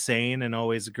insane and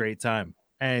always a great time.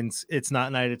 And It's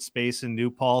Not Night at Space in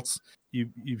New Paltz. You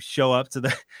show up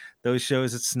to those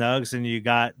shows at Snugs, and you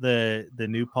got the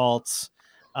New Paltz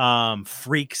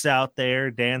freaks out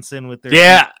there dancing with their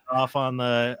feet off on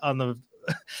the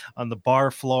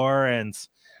bar floor and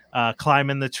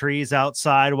climbing the trees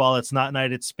outside while It's Not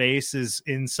Night at Space is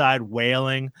inside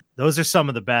wailing. Those are some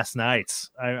of the best nights.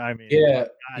 I mean,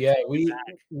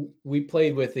 we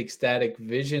played with Ecstatic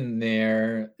Vision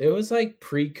there. It was like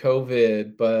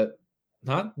pre-COVID, but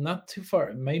not too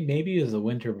far. Maybe it was the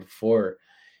winter before,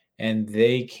 and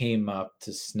they came up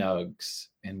to Snugs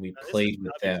and we played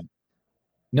with them.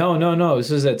 No.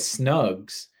 This was at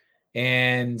Snugs,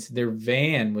 and their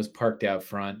van was parked out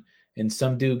front. And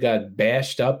some dude got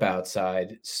bashed up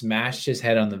outside, smashed his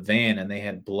head on the van, and they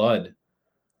had blood.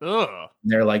 Ugh.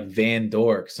 They're like van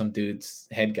door. Some dude's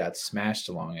head got smashed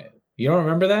along it. You don't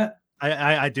remember that?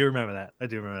 I do remember that. I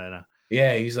do remember that now.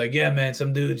 Yeah, he's like, yeah, man,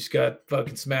 some dude just got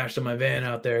fucking smashed on my van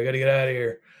out there. I got to get out of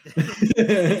here.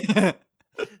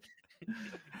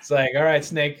 It's like, all right,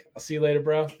 Snake. I'll see you later,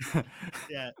 bro.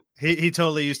 Yeah, he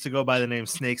totally used to go by the name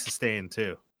Snake Sustain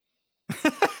too.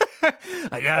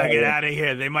 I gotta get out of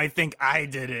here. They might think I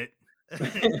did it.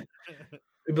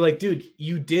 They'd be like, dude,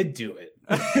 you did do it.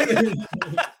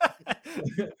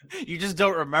 You just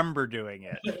don't remember doing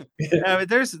it. Yeah,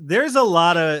 there's a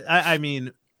lot of, I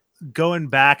mean, going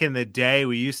back in the day,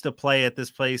 we used to play at this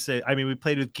place. I mean, we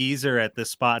played with Geezer at this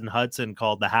spot in Hudson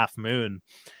called the Half Moon.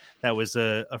 That was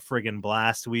a friggin'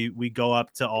 blast. We go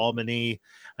up to Albany.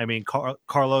 I mean,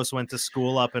 Carlos went to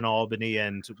school up in Albany,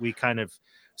 and we kind of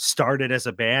started as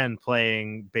a band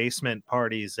playing basement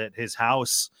parties at his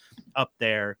house up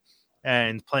there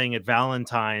and playing at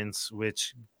Valentine's,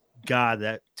 which, God,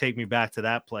 that take me back to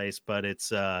that place. But it's,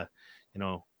 that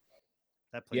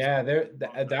place. Yeah,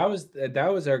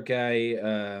 that was our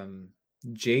guy,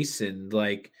 Jason.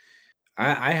 Like,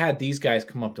 I had these guys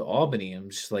come up to Albany. I'm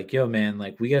just like, yo, man,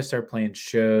 like, we gotta start playing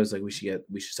shows. Like, we should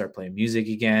start playing music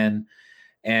again.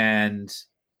 And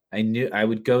I knew I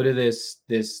would go to this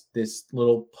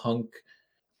little punk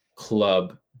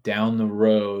club down the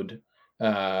road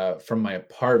from my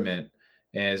apartment,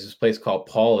 and it's this place called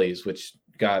Paulie's, which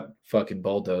got fucking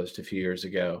bulldozed a few years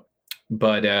ago.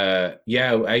 But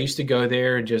yeah, I used to go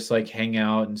there and just like hang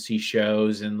out and see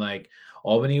shows. And like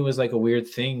Albany was like a weird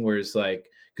thing where it's like,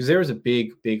 because there was a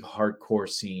big hardcore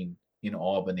scene in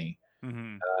Albany.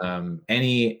 Mm-hmm.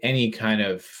 Any kind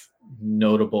of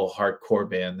notable hardcore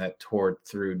band that toured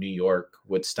through New York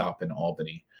would stop in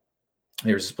Albany.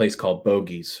 There's this place called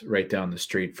Bogies right down the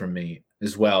street from me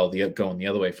as well, going the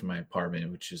other way from my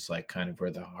apartment, which is like kind of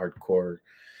where the hardcore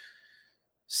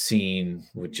scene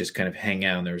would just kind of hang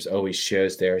out. And there was always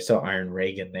shows there. I saw Iron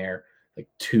Reagan there, like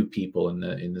 2 people in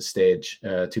the stage,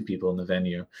 2 people in the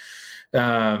venue.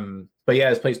 But yeah,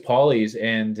 this place Paulie's,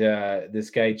 and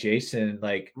this guy Jason,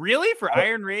 like, really, for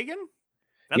Iron Reagan?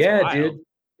 That's yeah, wild. dude.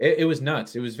 It was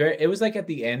nuts. It was like at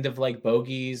the end of like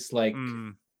Bogies, like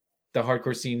the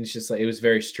hardcore scene is just like, it was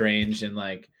very strange. And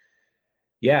like,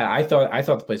 yeah, I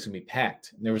thought the place would be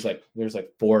packed. And there was like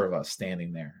 4 of us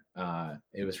standing there.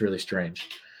 It was really strange.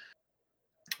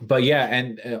 But yeah,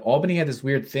 and Albany had this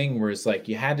weird thing where it's like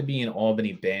you had to be an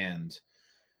Albany band.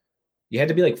 You had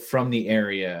to be like from the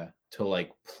area to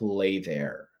like play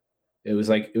there. It was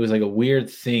like a weird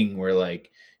thing where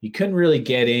like you couldn't really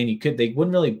get in. They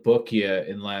wouldn't really book you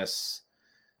unless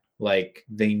like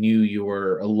they knew you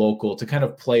were a local to kind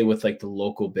of play with like the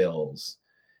local bills.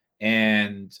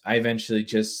 And I eventually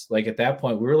just like at that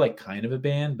point we were like kind of a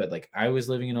band, but like I was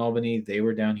living in Albany, they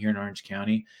were down here in Orange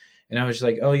County, and I was just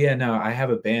like, oh yeah, no, I have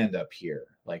a band up here.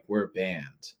 Like, we're a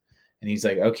band. And he's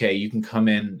like, okay, you can come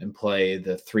in and play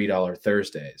the $3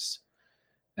 Thursdays.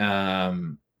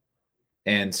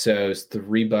 And so it's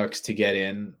 $3 to get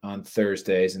in on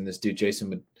Thursdays. And this dude, Jason,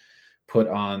 would put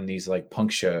on these like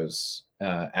punk shows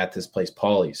at this place,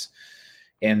 Paulie's.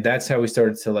 And that's how we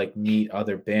started to like meet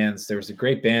other bands. There was a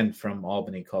great band from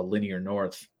Albany called Linear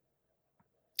North.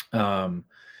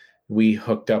 We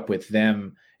hooked up with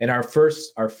them, and our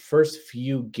first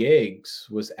few gigs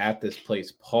was at this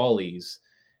place, Paulie's,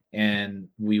 and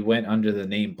we went under the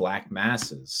name Black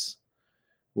Masses,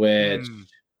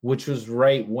 which was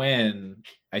right when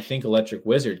I think Electric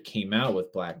Wizard came out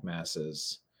with Black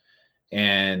Masses.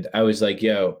 And I was like,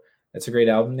 yo, that's a great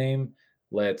album name.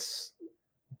 Let's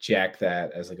jack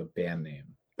that as like a band name.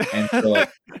 And so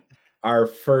like our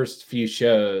first few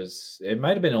shows, it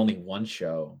might have been only one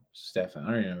show, Stefan.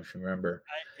 I don't even know if you remember.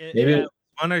 Maybe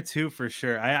one or two for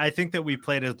sure. I think that we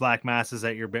played as Black Masses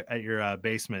at your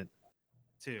basement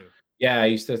too. Yeah, I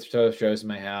used to throw shows in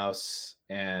my house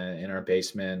and in our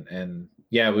basement, and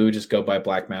yeah, we would just go by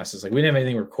Black Masses. Like we didn't have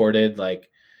anything recorded. Like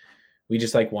we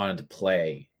just like wanted to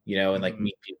play, and like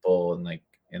meet people and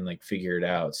like figure it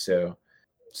out. So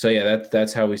yeah,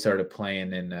 that's how we started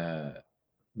playing. And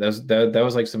that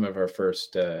was like some of our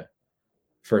first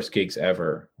gigs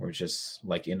ever. We're just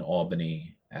like in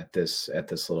Albany at this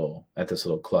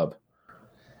little club.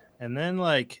 And then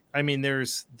like, I mean,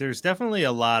 there's definitely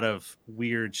a lot of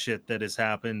weird shit that has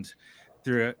happened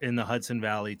in the Hudson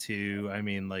Valley too. I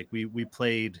mean, like we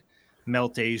played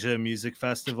Melt Asia Music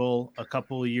Festival a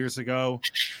couple of years ago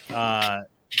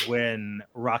when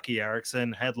Rocky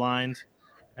Erickson headlined,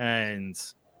 and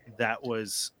that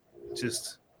was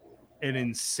just an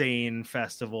insane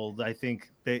festival. I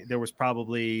think there was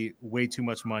probably way too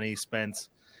much money spent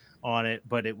on it,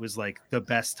 but it was like the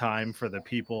best time for the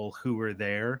people who were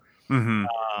there.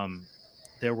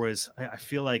 There was, I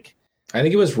feel like, I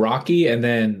think it was Rocky and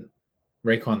then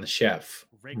Raekwon the Chef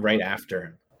right after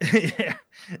him. Yeah,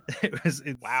 it was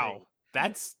insane. Wow,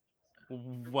 that's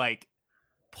like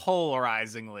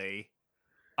polarizingly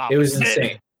opposite. It was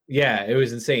insane. Yeah, it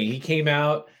was insane. He came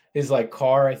out, his like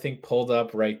car, I think, pulled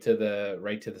up right to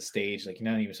the stage. Like you're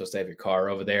not even supposed to have your car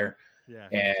over there. Yeah,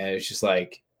 and it was just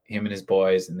like him and his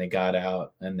boys, and they got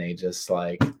out and they just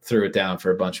like threw it down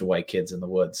for a bunch of white kids in the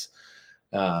woods.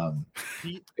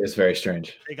 It was very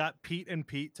strange. They got Pete and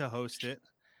Pete to host it.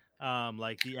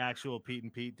 Like the actual Pete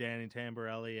and Pete, Danny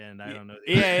Tamborelli, and I don't know.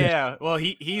 Yeah. Well,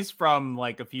 he's from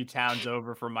like a few towns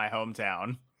over from my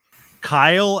hometown.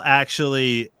 Kyle,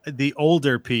 actually, the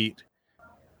older Pete.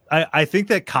 I think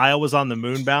that Kyle was on the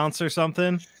moon bounce or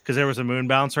something, because there was a moon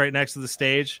bounce right next to the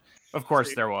stage. Of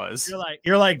course there was.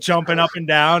 You're like jumping up and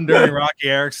down during Rocky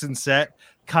Erickson's set.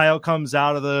 Kyle comes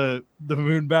out of the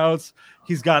moon bounce.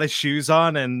 He's got his shoes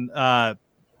on, and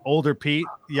older Pete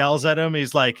yells at him.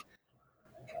 He's like,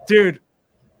 dude,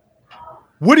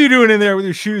 what are you doing in there with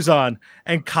your shoes on?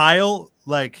 And Kyle,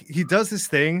 like, he does this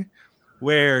thing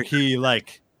where he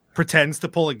like pretends to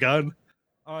pull a gun.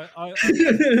 Like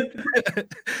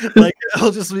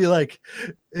he'll just be like,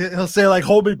 he'll say like,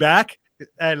 hold me back,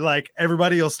 and like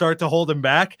everybody will start to hold him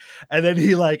back, and then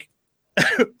he like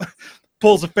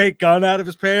pulls a fake gun out of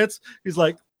his pants. He's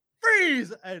like,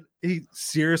 freeze, and he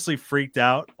seriously freaked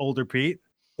out older Pete.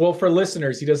 Well, for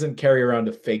listeners, he doesn't carry around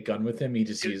a fake gun with him. He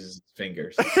just uses his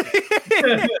fingers.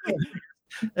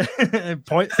 And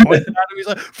points at him. He's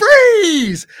like,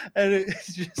 freeze! And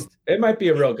it's just... It might be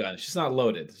a real gun. It's just not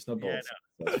loaded. There's no bullets. Yeah,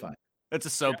 no. That's fine. It's a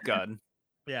soap gun.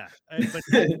 Yeah. But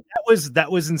that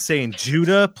was insane.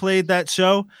 Judah played that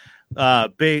show.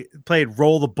 Played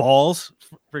Roll the Balls.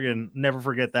 Friggin' never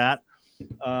forget that.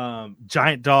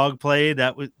 Giant Dog played.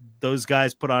 Those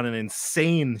guys put on an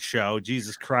insane show.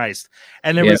 Jesus Christ.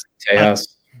 And there was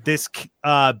this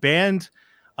band.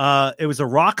 It was a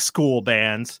rock school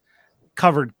band,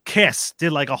 covered Kiss,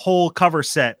 did like a whole cover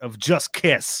set of just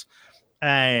Kiss,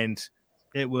 and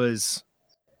it was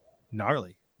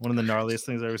gnarly. One of the gnarliest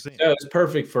things I've ever seen. So it's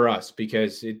perfect for us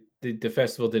because the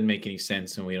festival didn't make any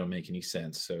sense, and we don't make any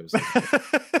sense. So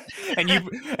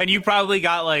and you probably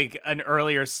got like an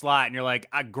earlier slot, and you're like,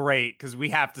 great, because we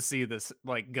have to see this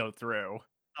like go through.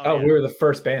 Oh, yeah. We were the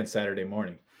first band Saturday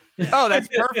morning. Oh, that's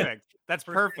perfect. That's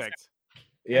perfect.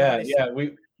 Yeah.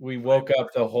 We woke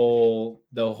up the whole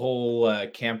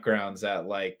campgrounds at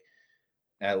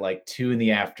like 2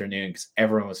 p.m. because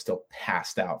everyone was still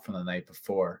passed out from the night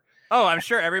before. Oh, I'm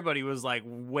sure everybody was like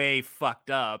way fucked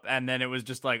up, and then it was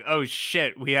just like, oh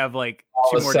shit, we have like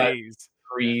 2 more days.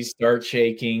 Trees start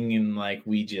shaking, and like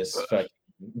we just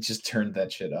turned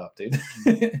that shit up, dude.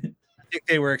 I think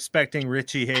they were expecting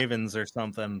Richie Havens or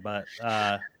something, but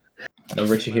no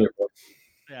Richie Havens.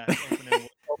 Yeah, open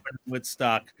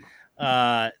Woodstock.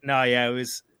 No, yeah, it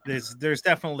was. There's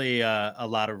definitely a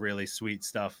lot of really sweet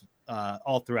stuff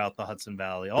all throughout the Hudson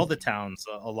Valley. All the towns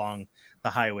along the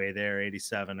highway there,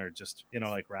 87, are just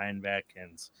like Rhinebeck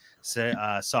and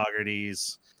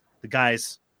Saugerties. The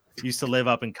guys Used to live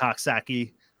up in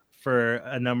Coxsackie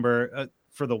for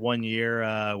for the 1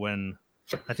 year when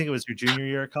I think it was your junior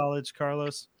year of college,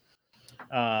 Carlos.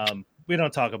 We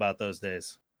don't talk about those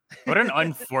days. What an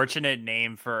unfortunate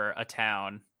name for a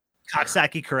town.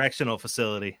 Coxsackie Correctional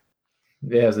Facility.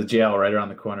 Yeah, there's a jail right around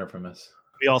the corner from us.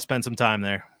 We all spent some time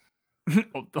there.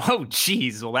 Oh,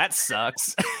 geez. Well, that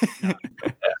sucks. Just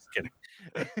kidding.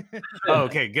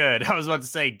 Okay, good. I was about to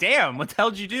say, damn, what the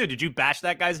hell did you do? Did you bash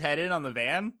that guy's head in on the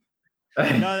van?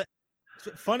 No,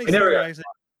 funny story. Actually,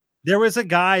 there was a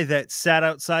guy that sat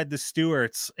outside the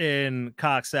Stewarts in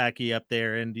Coxsackie up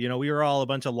there, and we were all a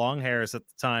bunch of long hairs at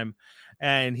the time,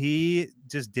 and he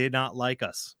just did not like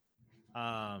us.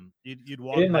 You'd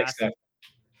walk past him.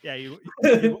 Yeah, you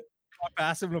walk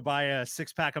past him to buy a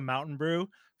 6-pack of Mountain Brew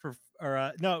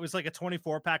no, it was like a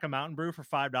 24-pack of Mountain Brew for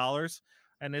 $5,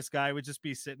 and this guy would just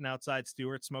be sitting outside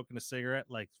Stewart smoking a cigarette,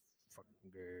 like, fucking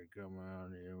Gary, come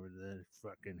on here with that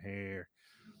fucking hair,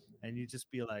 and you just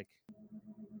be like,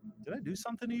 did I do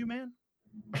something to you, man?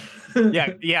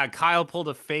 Yeah. Kyle pulled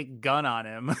a fake gun on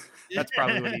him. That's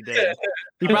probably what he did.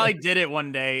 He probably did it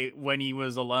one day when he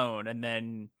was alone, and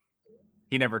then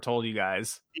he never told you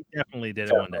guys. He definitely did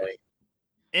it one day.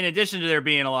 In addition to there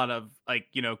being a lot of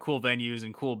cool venues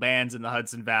and cool bands in the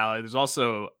Hudson Valley, there's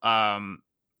also a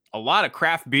lot of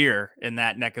craft beer in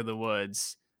that neck of the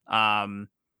woods, and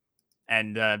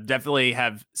definitely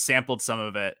have sampled some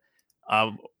of it.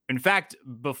 In fact,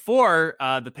 before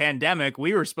the pandemic,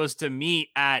 we were supposed to meet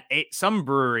at some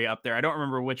brewery up there. I don't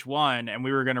remember which one, and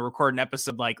we were going to record an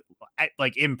episode like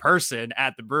in person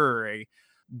at the brewery.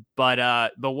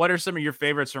 But what are some of your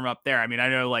favorites from up there? I mean, I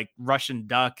know like Russian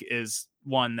Duck is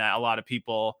one that a lot of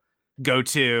people go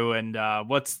to, and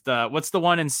what's the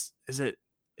one in? Is it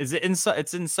in?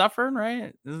 It's in Suffern,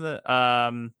 right? Is it? I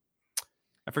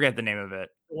forget the name of it.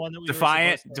 The one that we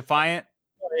Defiant.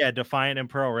 Oh, yeah, Defiant and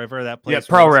Pearl River. That place. Yeah,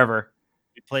 Pearl River.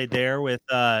 We played there with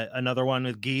another one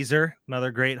with Geezer, another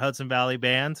great Hudson Valley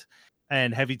band,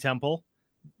 and Heavy Temple.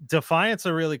 Defiant's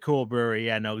a really cool brewery.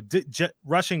 Yeah, no,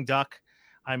 Rushing Duck.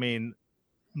 I mean,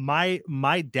 my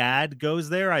dad goes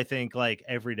there, I think, like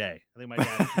every day. I think my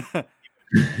dad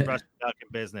Rushing Duck in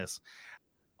business.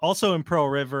 Also in Pearl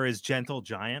River is Gentle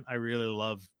Giant. I really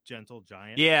love Gentle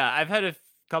Giant. Yeah, I've had a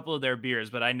couple of their beers,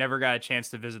 but I never got a chance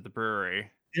to visit the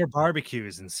brewery. Their barbecue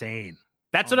is insane.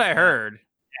 That's what I heard.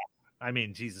 Yeah. I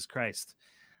mean, Jesus Christ.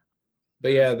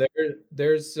 But yeah,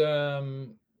 there's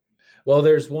one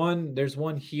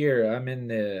here. I'm in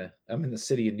the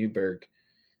city of Newburgh.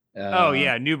 Oh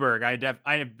yeah, Newburgh.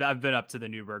 I've been up to the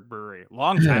Newburgh Brewery a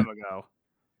long time ago.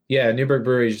 Yeah, Newburgh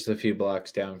Brewery is just a few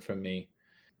blocks down from me.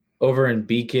 Over in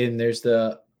Beacon, there's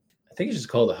I think it's just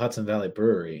called the Hudson Valley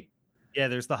Brewery. Yeah,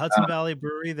 there's the Hudson Valley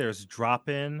Brewery. There's Drop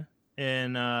In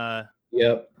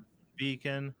Yep.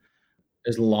 Beacon.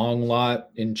 There's Long Lot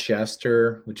in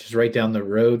Chester, which is right down the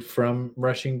road from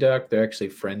Rushing Duck. They're actually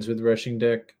friends with Rushing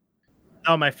Duck.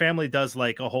 Oh, my family does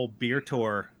like a whole beer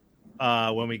tour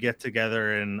when we get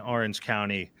together in Orange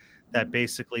County that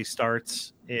basically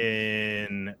starts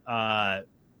in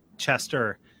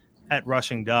Chester at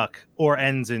Rushing Duck or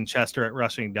ends in Chester at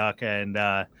Rushing Duck. And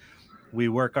we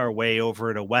work our way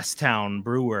over to Westtown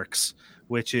Brewworks,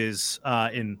 which is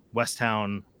in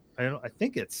Westtown. I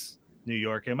think it's New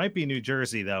York. It might be New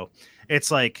Jersey, though.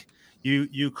 It's like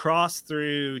you cross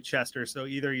through Chester. So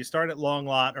either you start at Long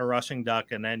Lot or Rushing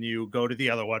Duck, and then you go to the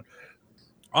other one.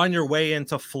 On your way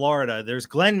into Florida, there's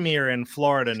Glenmere in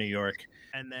Florida, New York.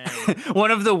 And then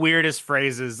one of the weirdest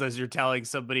phrases as you're telling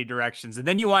somebody directions, and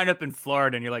then you wind up in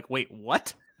Florida and you're like, wait,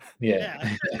 what?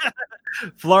 Yeah.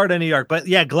 Florida, New York. But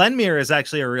yeah, Glenmere is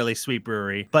actually a really sweet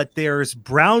brewery. But there's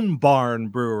Brown Barn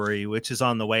Brewery, which is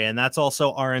on the way. And that's also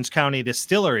Orange County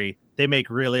Distillery. They make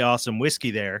really awesome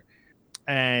whiskey there.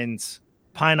 And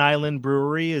Pine Island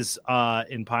Brewery is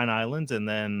in Pine Island. And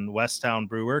then Westtown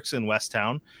Brewworks in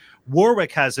Westtown.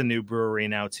 Warwick has a new brewery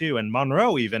now, too. And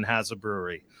Monroe even has a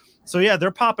brewery. So, yeah, they're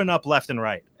popping up left and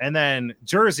right. And then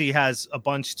Jersey has a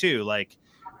bunch, too. Like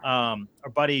our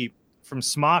buddy from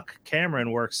Smock,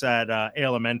 Cameron, works at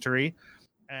Elementary.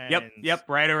 And Yep,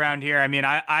 right around here. I mean,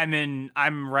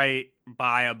 I'm right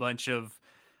by a bunch of,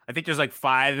 I think there's like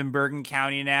 5 in Bergen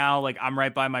County now. Like I'm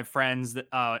right by my friends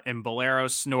in Bolero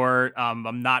Snort.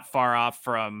 I'm not far off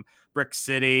from Brick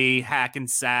City,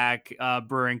 Hackensack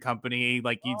Brewing Company.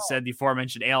 Like you said, the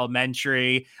aforementioned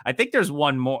Elementary. I think there's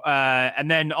one more. And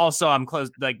then also I'm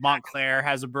close, like Montclair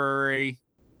has a brewery.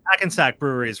 Hackensack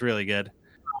Brewery is really good.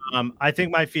 I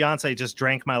think my fiance just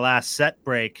drank my last set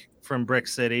break from Brick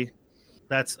City.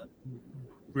 That's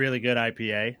really good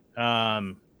IPA.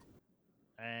 And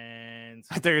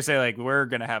I thought you were saying like we're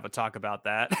gonna have a talk about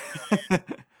that.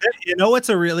 You know what's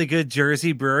a really good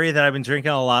Jersey brewery that I've been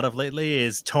drinking a lot of lately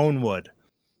is Tonewood.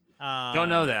 Don't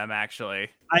know them actually.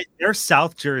 They're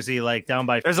South Jersey, like down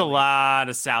by. There's a Philly. lot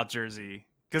of South Jersey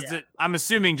because I'm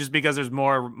assuming just because there's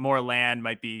more land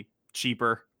might be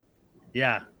cheaper.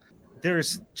 Yeah,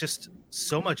 there's just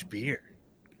so much beer.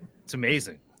 It's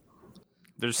amazing.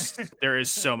 There is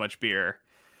so much beer.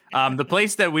 The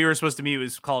place that we were supposed to meet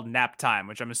was called Nap Time,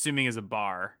 which I'm assuming is a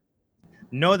bar.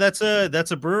 No, that's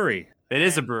a brewery. It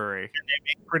is a brewery. And they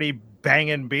make pretty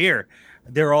banging beer.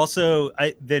 They're also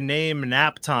the name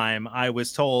Nap Time, I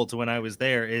was told when I was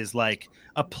there, is like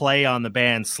a play on the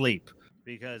band Sleep,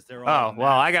 because they're all. Oh,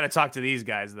 well, I got to talk to these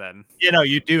guys then. You know,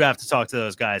 you do have to talk to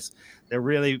those guys.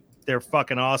 They're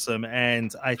fucking awesome.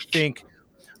 And I think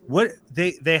what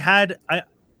they had,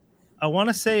 I want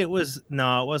to say it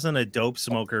wasn't a Dope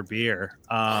Smoker beer.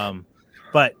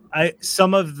 But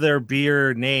some of their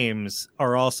beer names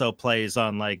are also plays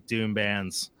on like Doom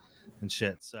bands and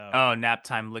shit. So Nap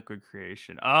Time Liquid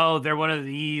Creation. Oh, they're one of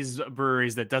these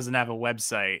breweries that doesn't have a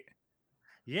website.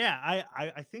 Yeah,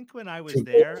 I think when I was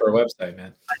there for a website,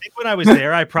 man. I think when I was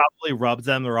there, I probably rubbed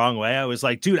them the wrong way. I was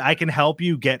like, dude, I can help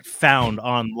you get found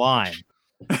online.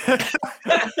 They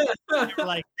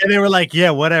were like,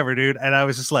 yeah, whatever, dude. And I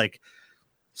was just like,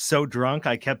 so drunk,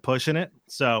 I kept pushing it.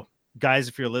 So, guys,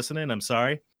 if you're listening, I'm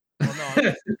sorry. Well, no, I'm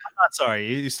not sorry.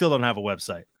 You still don't have a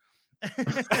website.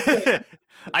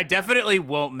 I definitely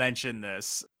won't mention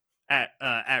this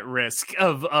at risk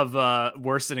of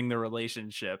worsening the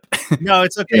relationship. No,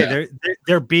 it's okay. Yeah.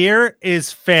 Their beer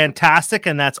is fantastic,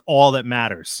 and that's all that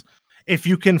matters. If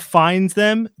you can find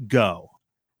them, go.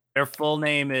 Their full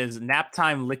name is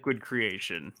Naptime Liquid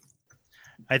Creation.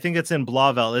 I think it's in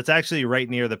Blauvelt. It's actually right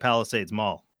near the Palisades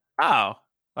Mall. Oh,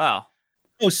 wow.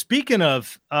 Oh, speaking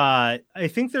of, I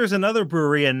think there's another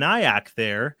brewery in Nyack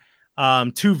there,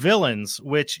 Two Villains,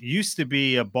 which used to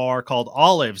be a bar called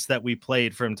Olives that we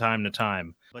played from time to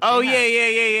time. But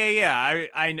yeah.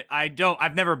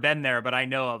 I've never been there, but I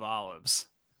know of Olives.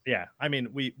 Yeah, I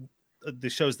mean, the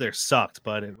shows there sucked,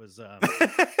 but it was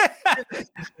it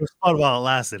was fun while it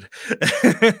lasted.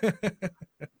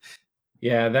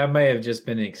 Yeah, that may have just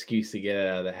been an excuse to get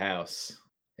out of the house.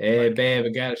 Hey, babe, I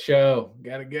got a show.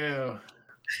 Gotta go.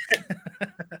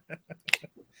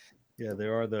 Yeah,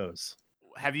 there are those.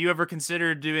 Have you ever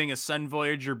considered doing a Sun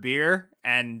Voyager beer?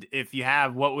 And if you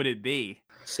have, what would it be?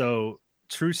 So,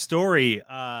 true story.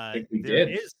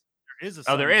 There is a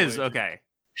Sun there is? Voyager. Okay.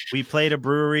 We played a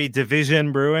brewery,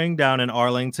 Division Brewing, down in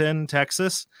Arlington,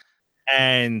 Texas.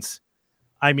 And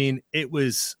I mean,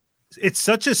 it's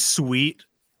such a sweet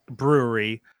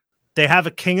brewery. They have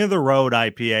a King of the Road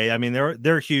IPA. I mean,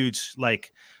 they're huge,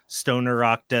 like stoner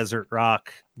rock, desert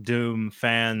rock, doom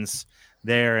fans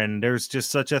there, and there's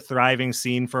just such a thriving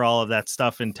scene for all of that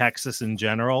stuff in Texas in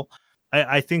general.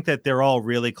 I think that they're all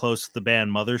really close to the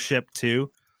band Mothership too.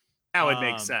 That would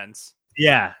make sense.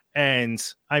 Yeah, and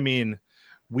I mean,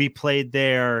 we played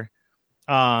there.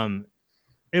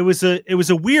 It was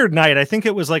a weird night. I think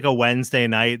it was like a Wednesday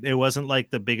night. It wasn't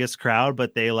like the biggest crowd,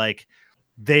 but they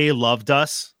loved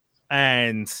us.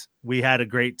 And we had a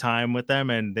great time with them,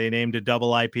 and they named a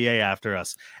double IPA after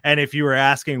us. And if you were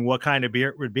asking what kind of beer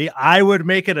it would be, I would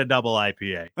make it a double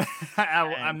IPA.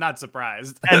 I'm not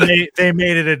surprised. And they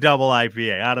made it a double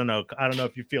IPA. I don't know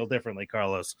if you feel differently,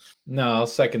 Carlos. No, I'll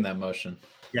second that motion.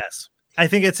 Yes. I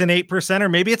think it's an 8%, or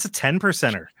maybe it's a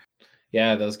 10%.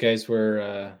 Yeah, those guys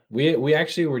were we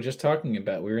actually were just talking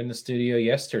about, we were in the studio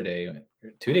yesterday,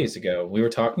 2 days ago. We were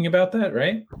talking about that,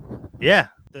 right? Yeah.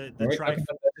 The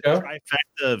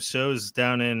trifecta of shows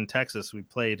down in Texas. We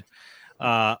played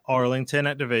Arlington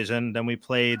at Division. Then we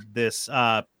played this.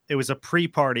 It was a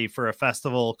pre-party for a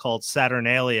festival called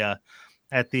Saturnalia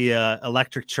at the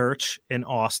Electric Church in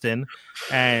Austin.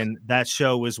 And that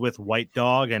show was with White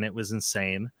Dog, and it was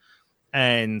insane.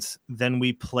 And then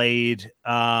we played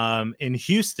in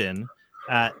Houston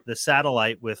at the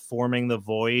Satellite with Forming the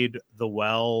Void, The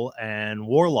Well, and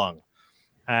Warlung.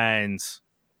 And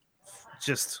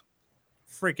just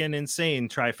freaking insane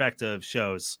trifecta of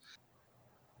shows.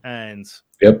 And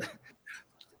yep,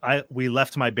 we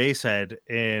left my bass head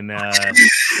in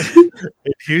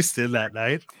Houston that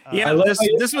night. Yeah,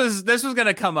 this was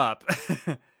gonna come up.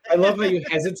 I love how you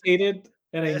hesitated,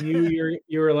 and I knew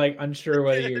you were like unsure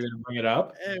whether you were gonna bring it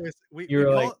up.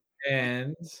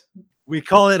 And we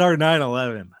call it our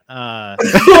 9/11. Oh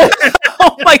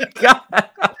my god!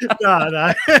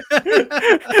 No.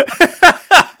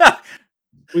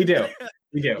 We do.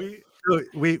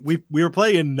 We were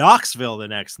playing in Knoxville the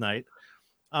next night,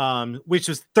 which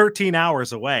was 13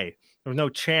 hours away. There was no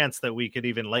chance that we could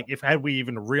even had we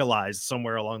even realized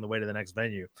somewhere along the way to the next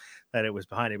venue that it was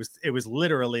behind. It was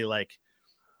literally like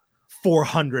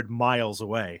 400 miles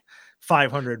away,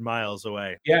 500 miles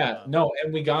away. Yeah, no,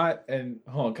 and we got and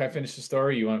hold on, can I finish the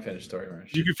story? You want to finish the story,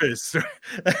 Marsh? You can finish the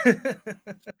story.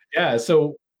 Yeah,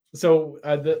 so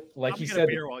like you said,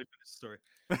 beer while you finish the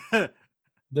story.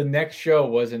 The next show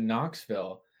was in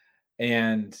Knoxville,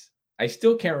 and I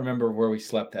still can't remember where we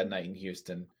slept that night in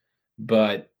Houston,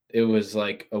 but it was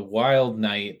like a wild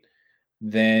night.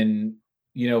 Then,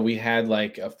 we had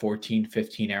like a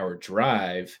 15 hour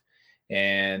drive,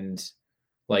 and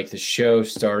like the show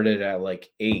started at like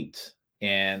 8,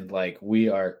 and like we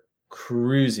are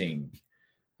cruising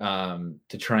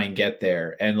to try and get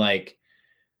there. And like,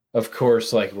 of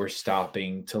course, like we're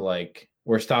stopping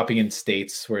in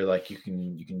states where like you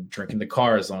can drink in the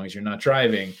car as long as you're not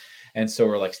driving. And so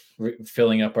we're like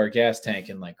filling up our gas tank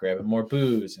and like grabbing more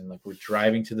booze, and like we're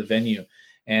driving to the venue.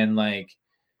 And like,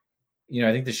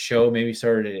 I think the show maybe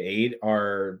started at 8.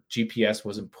 Our GPS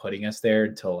wasn't putting us there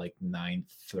until like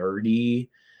 9:30.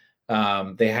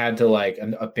 They had to like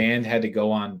a band had to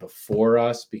go on before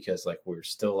us because like we were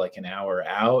still like an hour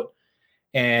out.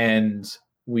 And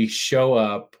we show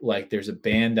up, like there's a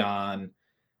band on,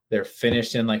 they're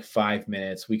finished in like 5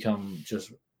 minutes. We come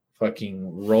just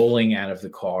fucking rolling out of the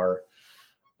car,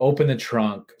 open the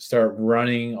trunk, start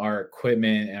running our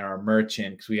equipment and our merch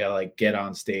in because we gotta like get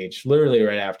on stage literally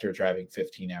right after driving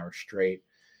 15 hours straight.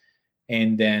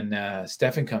 And then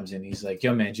Stefan comes in. He's like,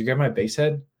 "Yo, man, did you grab my bass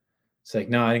head?" It's like,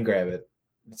 "No, I didn't grab it."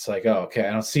 It's like, "Oh, okay.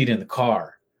 I don't see it in the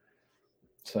car."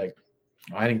 It's like,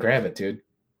 "Oh, I didn't grab it, dude."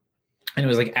 And it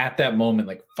was like at that moment,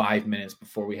 like 5 minutes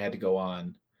before we had to go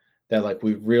on, that like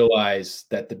we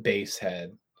realized that the bass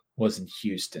head was in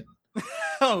Houston.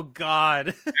 Oh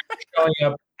God. Showing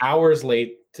up hours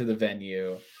late to the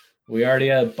venue. We already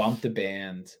had bumped the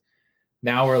band.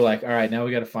 Now we're like, all right, now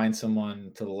we got to find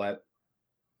someone to let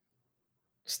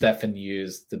Stefan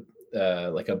use the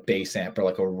like a bass amp or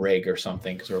like a rig or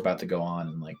something, because we're about to go on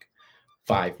in like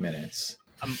 5 minutes.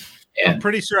 I'm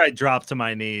pretty sure I dropped to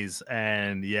my knees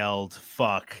and yelled,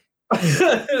 "Fuck."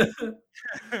 Yeah,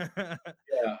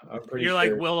 I'm pretty You're sure.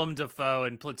 like Willem Dafoe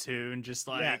in Platoon, just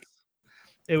like Yes.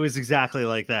 It was exactly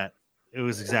like that.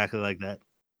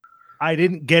 I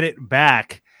didn't get it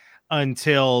back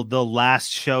until the last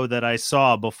show that I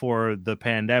saw before the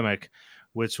pandemic,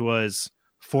 which was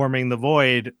Forming the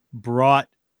Void brought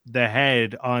the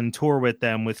Head on tour with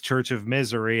them with Church of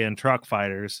Misery and Truck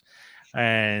Fighters,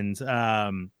 and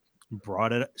schlepped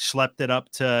it up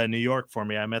to New York for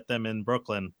me. I met them in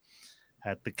Brooklyn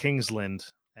at the Kingsland.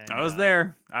 And, I was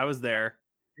there. You were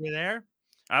there?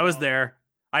 I was there.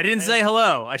 I didn't say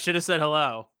hello. I should have said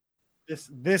hello.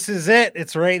 This is it.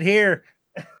 It's right here.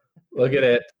 Look at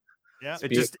it. Yeah.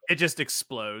 It just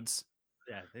explodes.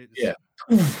 Yeah.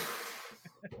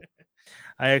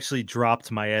 I actually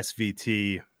dropped my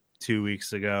SVT 2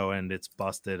 weeks ago and it's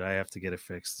busted. I have to get it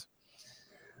fixed.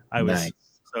 Nice.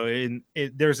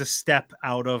 There's a step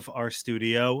out of our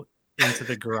studio into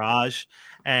the garage,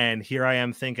 and here I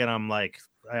am thinking, I'm like,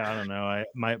 I don't know,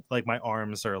 my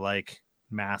arms are like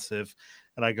massive,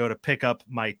 and I go to pick up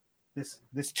this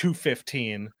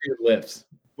 215 lifts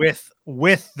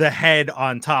with the head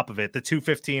on top of it. The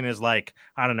 215 is like,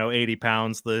 I don't know, 80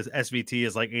 pounds. The SVT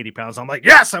is like 80 pounds. I'm like,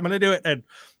 yes, I'm gonna do it. And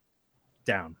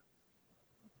down.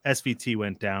 SVT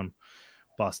went down,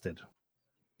 busted.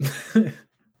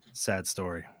 Sad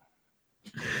story.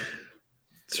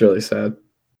 It's really sad.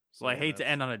 So I hate to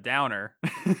end on a downer.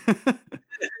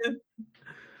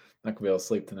 Not gonna be able to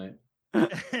sleep tonight.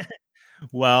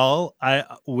 Well,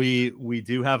 we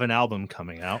do have an album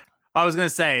coming out. I was gonna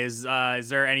say, is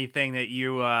there anything that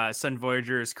you Sun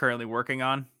Voyager is currently working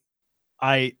on?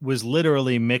 I was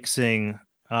literally mixing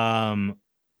one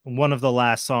of the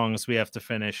last songs we have to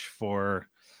finish for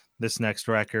this next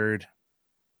record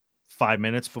 5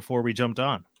 minutes before we jumped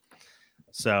on.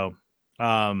 So,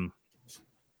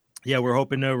 yeah, we're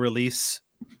hoping to release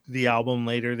the album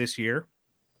later this year.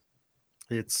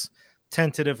 It's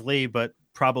tentatively, but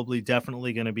probably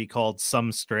definitely going to be called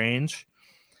Some Strange.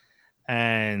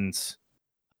 And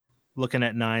looking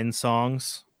at 9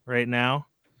 songs right now.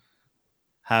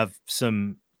 Have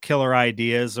some killer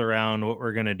ideas around what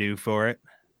we're going to do for it.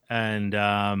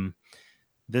 And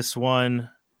this one,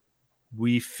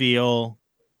 we feel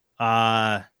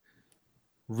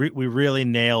we really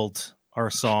nailed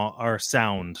our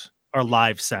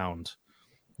live sound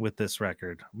with this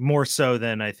record, more so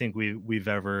than I think we've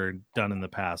ever done in the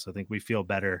past. I think we feel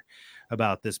better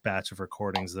about this batch of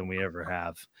recordings than we ever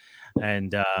have.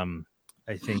 And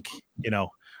I think,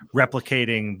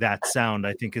 replicating that sound,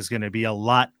 I think, is going to be a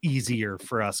lot easier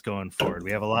for us going forward.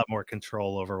 We have a lot more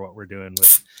control over what we're doing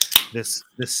with this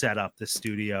setup, this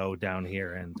studio down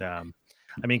here. And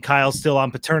Kyle's still on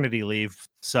paternity leave,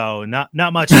 so not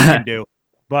much he can do.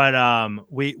 But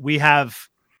we have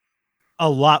a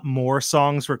lot more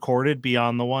songs recorded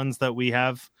beyond the ones that we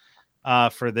have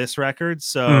for this record.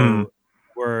 So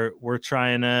we're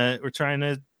trying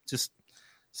to just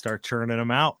start churning them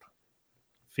out.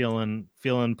 Feeling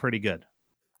pretty good.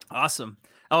 Awesome.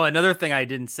 Oh, another thing I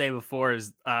didn't say before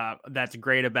is that's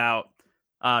great about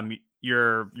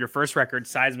your first record,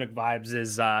 Seismic Vibes,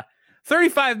 is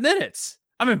 35 minutes.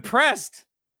 I'm impressed.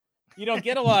 You don't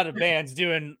get a lot of bands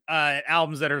doing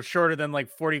albums that are shorter than like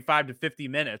 45 to 50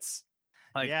 minutes.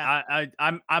 Like, yeah.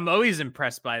 I'm always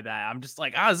impressed by that. I'm just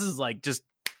like, this is like just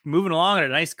moving along at a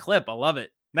nice clip. I love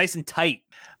it. Nice and tight.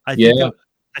 I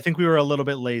think we were a little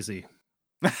bit lazy.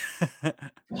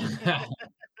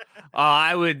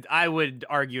 I would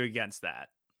argue against that.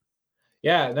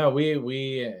 Yeah, no,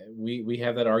 we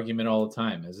have that argument all the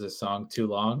time. Is this song too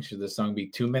long? Should this song be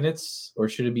 2 minutes or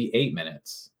should it be 8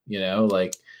 minutes?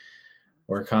 Like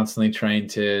we're constantly trying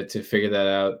to figure that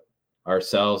out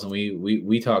ourselves, and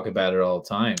we talk about it all the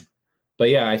time. But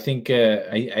yeah, I think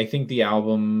I think the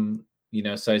album,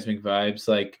 Seismic Vibes,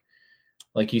 like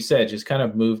you said, just kind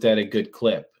of moved at a good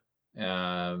clip.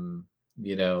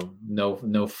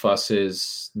 No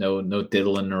fusses, no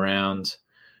diddling around.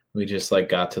 We just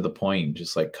got to the point and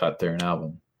just cut there an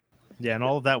album. Yeah, and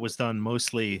all of that was done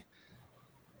mostly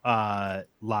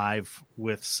live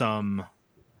with some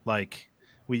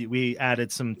we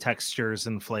added some textures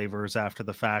and flavors after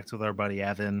the fact with our buddy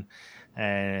Evan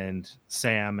and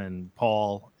Sam and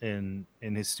Paul in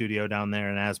his studio down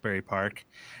there in Asbury Park.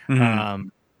 Mm-hmm.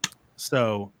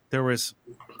 So there was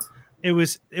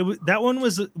that one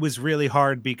was really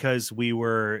hard because we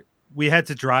had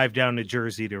to drive down to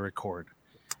Jersey to record,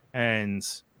 and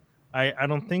I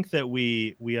don't think that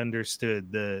we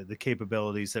understood the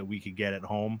capabilities that we could get at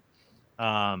home,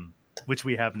 which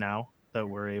we have now, that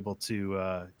we're able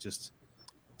to just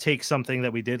take something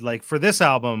that we did. Like for this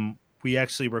album, we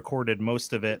actually recorded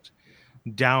most of it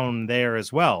down there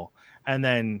as well, and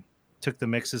then took the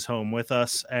mixes home with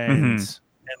us, and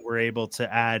we're able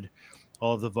to add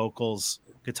all of the vocals,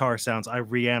 guitar sounds. I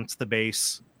reamped the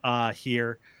bass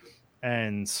here,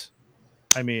 and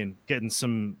getting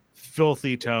some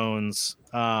filthy tones,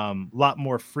 lot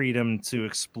more freedom to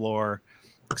explore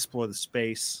the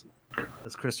space,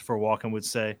 as Christopher Walken would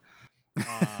say.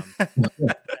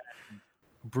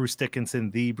 Bruce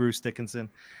Dickinson,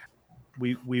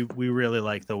 we really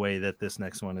like the way that this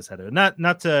next one is headed.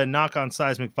 Not to knock on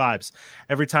Seismic Vibes.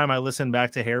 Every time I listen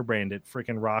back to Hairbrained, it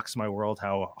freaking rocks my world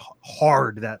how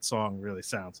hard that song really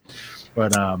sounds.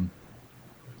 But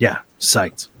yeah,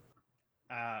 psyched.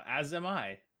 As am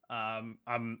I. I'm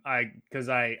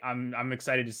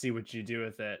excited to see what you do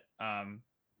with it.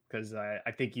 Because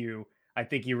I think you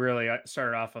really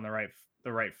started off on the right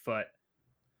foot.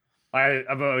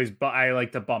 I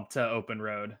like to bump to Open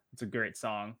Road. It's a great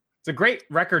song. It's a great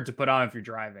record to put on if you're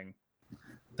driving.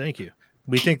 Thank you.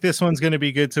 We think this one's going to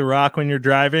be good to rock when you're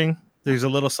driving. There's a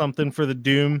little something for the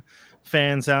Doom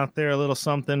fans out there, a little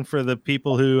something for the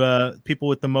people people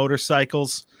with the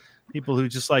motorcycles, people who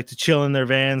just like to chill in their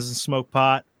vans and smoke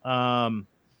pot.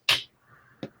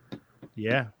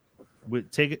 Yeah,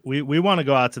 we want to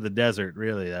go out to the desert,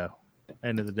 really, though.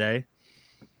 End of the day,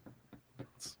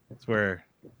 it's where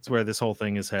this whole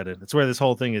thing is headed. It's where this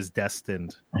whole thing is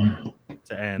destined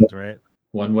to end, right?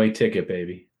 One-way ticket,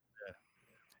 baby.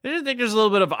 Yeah. I think there's a little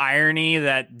bit of irony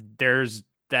that there's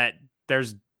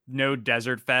no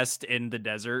Desert Fest in the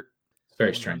desert. It's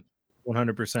very strange.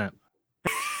 100%.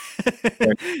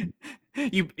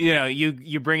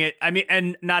 You bring it.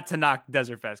 And not to knock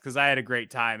Desert Fest, because I had a great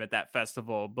time at that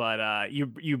festival, but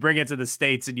you bring it to the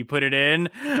States and you put it in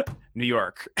New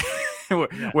York.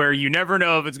 Where you never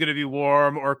know if it's going to be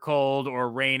warm or cold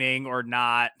or raining or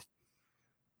not.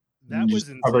 That was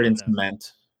insane, covered in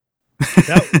cement.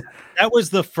 That was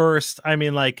the first.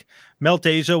 Melt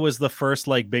Asia was the first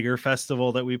bigger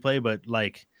festival that we played, but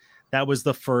that was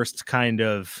the first kind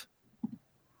of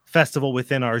festival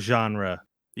within our genre.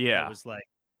 Yeah, it was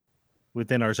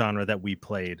within our genre that we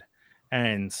played,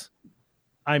 and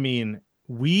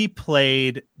we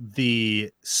played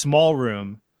the small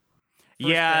room.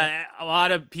 Yeah, a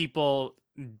lot of people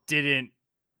didn't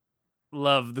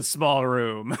love the small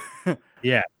room.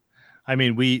 Yeah.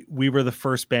 We were the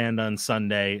first band on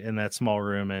Sunday in that small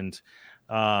room, and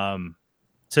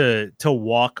to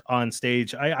walk on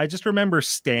stage. I just remember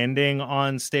standing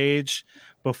on stage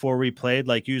before we played.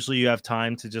 Like usually you have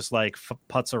time to just like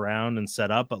putz around and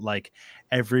set up, but like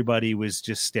everybody was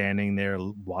just standing there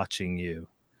watching you,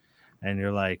 and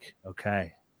you're like,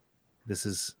 okay, this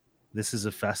is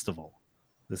a festival.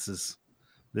 This is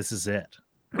it.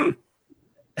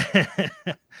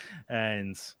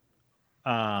 And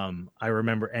I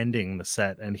remember ending the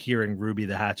set and hearing Ruby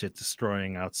the Hatchet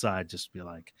destroying outside, just be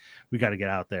like, we got to get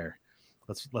out there.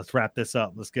 Let's wrap this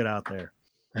up. Let's get out there.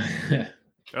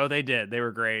 Oh, they did. They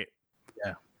were great.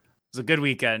 Yeah. It was a good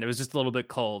weekend. It was just a little bit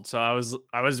cold. So I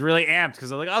was really amped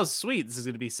because I was like, oh, sweet. This is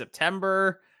going to be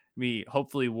September. Be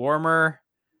hopefully warmer.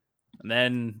 And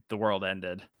then the world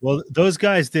ended. Well, those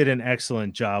guys did an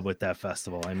excellent job with that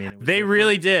festival. I mean, they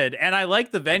really did. And I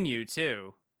like the venue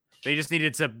too. They just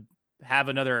needed to have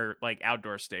another like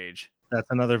outdoor stage. That's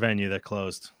another venue that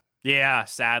closed. Yeah,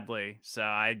 sadly. So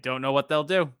I don't know what they'll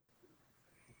do.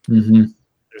 Mm-hmm.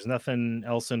 There's nothing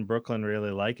else in Brooklyn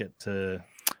really like it.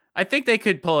 I think they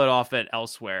could pull it off at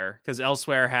Elsewhere, because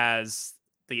Elsewhere has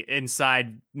the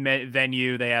inside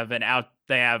venue. They have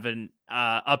an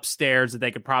upstairs that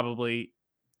they could probably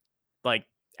like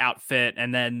outfit,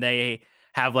 and then they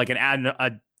have like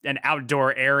an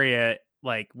outdoor area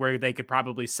like where they could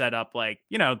probably set up like,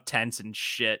 you know, tents and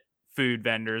shit, food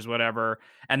vendors, whatever.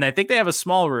 And I think they have a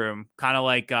small room, kind of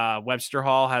like Webster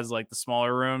Hall has like the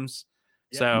smaller rooms.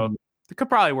 Yep. So it could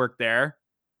probably work there.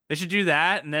 They should do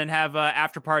that and then have an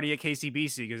after party at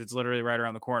KCBC because it's literally right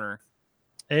around the corner.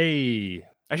 Hey,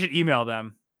 I should email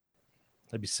them.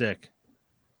 That'd be sick.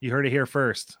 You heard it here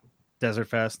first. Desert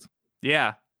Fest.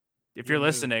 Yeah. If you're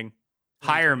listening,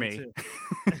 hire me.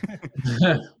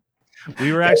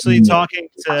 We were actually talking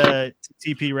to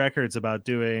TP Records about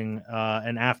doing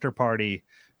an after party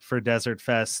for Desert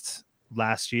Fest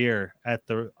last year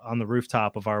on the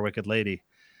rooftop of Our Wicked Lady.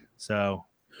 So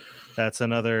that's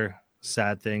another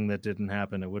sad thing that didn't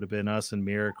happen. It would have been us and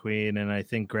Mirror Queen and I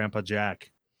think Grandpa Jack.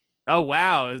 Oh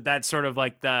wow, that's sort of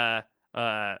like the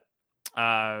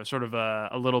sort of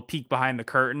a little peek behind the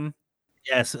curtain.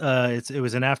 Yes, it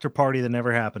was an after party that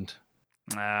never happened.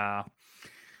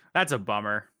 That's a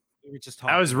bummer. We were just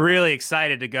I was really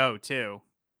excited to go too.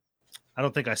 I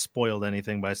don't think I spoiled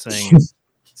anything by saying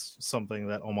something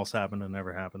that almost happened and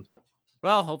never happened.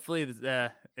 Well, hopefully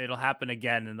it'll happen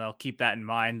again, and they'll keep that in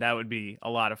mind. That would be a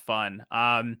lot of fun.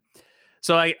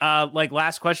 So I like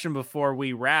last question before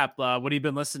we wrap. What have you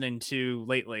been listening to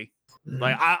lately?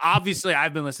 Like, obviously,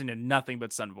 I've been listening to nothing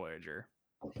but Sun Voyager.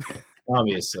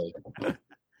 Obviously.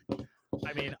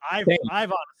 I mean,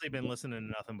 I've honestly been listening to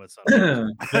nothing but Sun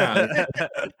Voyager.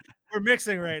 We're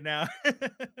mixing right now.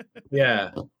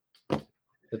 Yeah.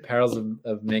 The perils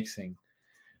of mixing.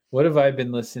 What have I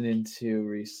been listening to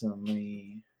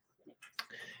recently?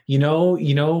 You know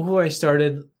who I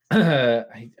started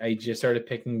I just started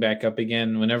picking back up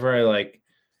again whenever I like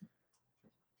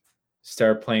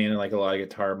start playing like a lot of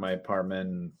guitar in my apartment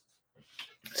and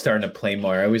starting to play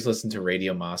more. I always listen to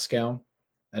Radio Moscow.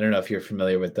 I don't know if you're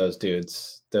familiar with those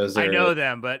dudes. I know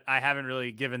them, but I haven't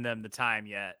really given them the time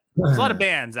yet. There's a lot of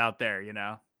bands out there, you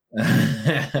know.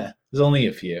 There's only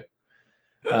a few.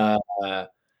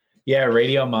 Yeah,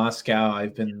 Radio Moscow.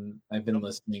 I've been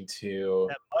listening to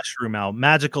that Mushroom album,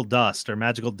 Magical Dust or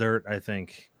Magical Dirt. I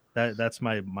think that's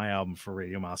my album for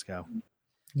Radio Moscow.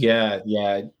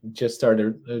 Yeah. Just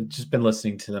been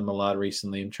listening to them a lot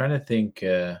recently. I'm trying to think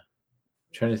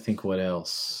what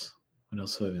else. What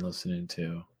else have I been listening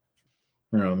to?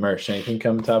 I don't know, Merch. Anything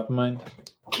come top of mind?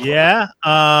 Yeah.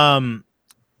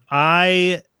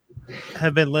 I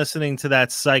have been listening to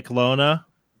that Cyclona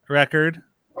record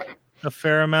a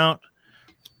fair amount,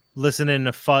 listening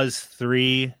to Fuzz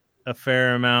 3 a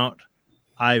fair amount.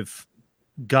 I've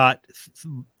got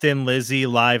Thin Lizzy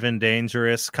Live and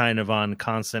Dangerous kind of on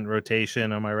constant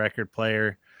rotation on my record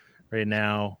player right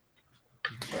now.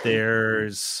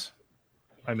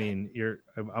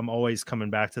 I'm always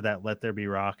coming back to that Let There Be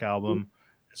Rock album.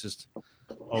 It's just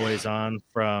always on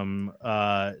from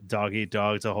Dog Eat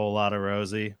Dog to Whole Lotta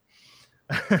Rosie.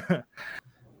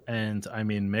 And I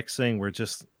mean, mixing, we're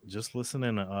just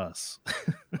listening to us.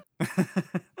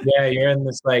 Yeah, you're in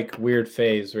this like weird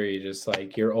phase where you just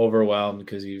like you're overwhelmed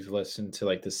because you've listened to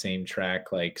like the same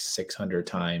track like 600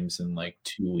 times in like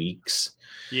 2 weeks.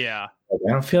 Yeah, like,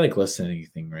 I don't feel like listening to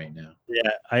anything right now.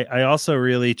 Yeah, I also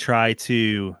really try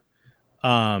to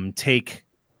take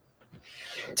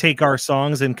our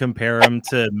songs and compare them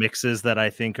to mixes that I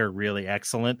think are really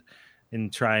excellent,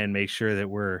 and try and make sure that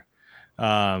we're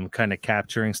kind of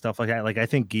capturing stuff like that. Like I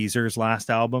think Geezer's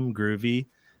last album, Groovy,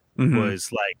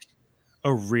 was like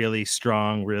a really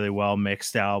strong, really well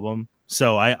mixed album.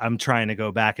 So I'm trying to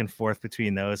go back and forth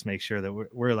between those, make sure that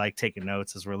we're like taking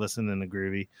notes as we're listening to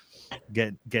Groovy,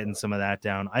 getting some of that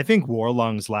down. I think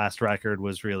Warlung's last record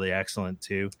was really excellent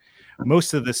too.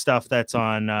 Most of the stuff that's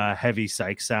on Heavy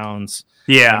Psych Sounds,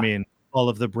 Yeah, I mean, all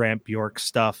of the Brant Bjork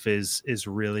stuff is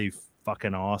really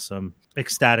fucking awesome.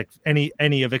 Ecstatic,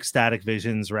 any of Ecstatic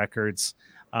Vision's records,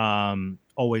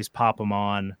 always pop them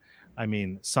on. I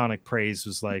mean, Sonic Praise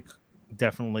was like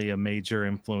definitely a major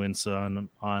influence on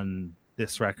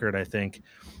this record, I think.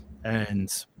 And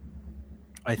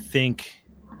I think,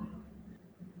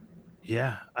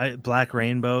 yeah, Black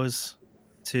Rainbows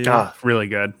too. really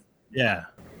good. Yeah,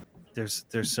 there's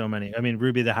so many. I mean,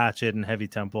 Ruby the Hatchet and Heavy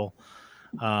Temple.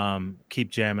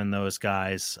 Keep jamming those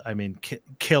guys. I mean,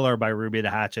 Killer by Ruby the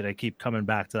Hatchet. I keep coming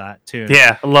back to that tune.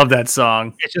 Yeah, I love that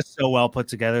song. It's just so well put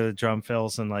together. The drum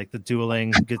fills and like the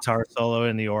dueling guitar solo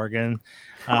and the organ.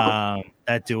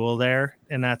 That duel there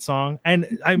in that song,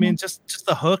 and I mean, just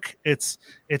the hook. It's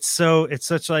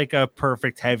such like a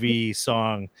perfect heavy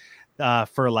song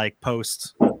for like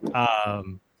post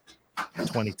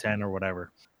 2010 or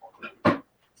whatever.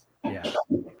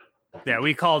 Yeah,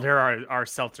 we called her our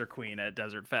seltzer queen at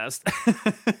Desert Fest.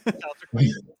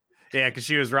 Yeah, because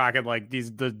she was rocking like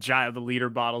the liter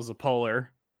bottles of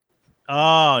Polar.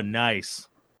 Oh, nice.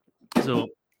 So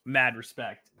mad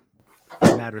respect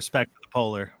for the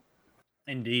Polar.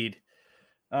 Indeed.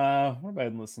 What have I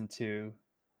been listening to?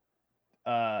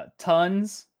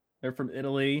 Tons. They're from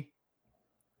Italy.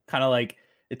 Kind of like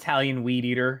Italian Weed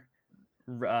Eater.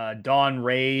 Dawn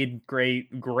Raid,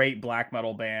 great black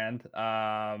metal band.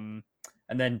 And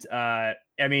then I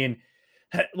mean,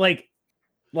 like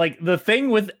the thing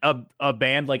with a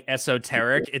band like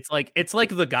Esoteric, it's like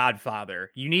The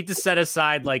Godfather. You need to set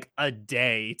aside like a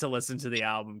day to listen to the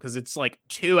album because it's like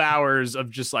 2 hours of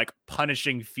just like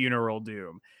punishing funeral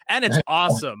doom. And it's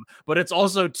awesome, but it's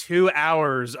also 2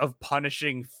 hours of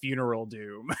punishing funeral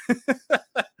doom.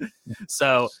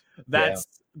 So that's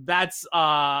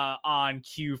on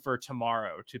cue for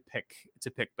tomorrow to pick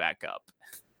back up.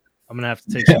 I'm gonna have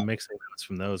to take some mixing notes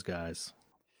from those guys.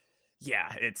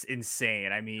 Yeah, it's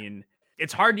insane. I mean,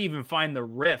 it's hard to even find the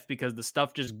riff because the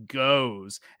stuff just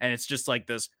goes and it's just like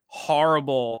this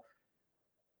horrible,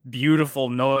 beautiful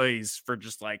noise for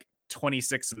just like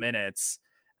 26 minutes.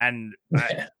 And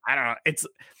I don't know,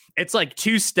 it's like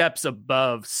 2 steps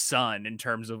above Sun in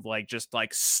terms of like just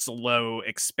like slow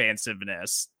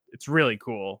expansiveness. It's really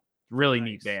cool. Really nice.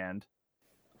 Neat band.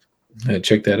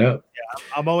 Check that out. Yeah,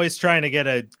 I'm always trying to get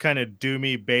a kind of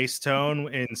doomy bass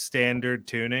tone in standard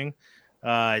tuning.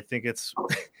 I think it's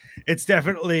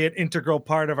definitely an integral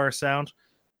part of our sound.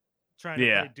 Trying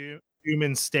to play doom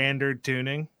in standard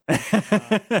tuning.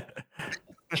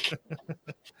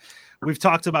 We've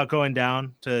talked about going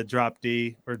down to drop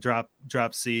D or drop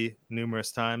C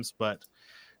numerous times, but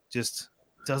just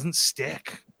doesn't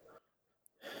stick.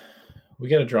 We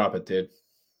gotta drop it, dude.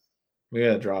 We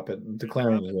gotta drop it. I'm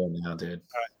declaring it now, dude.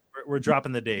 All right, we're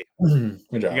dropping the D. You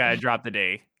gotta drop the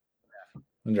D.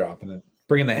 I'm dropping it.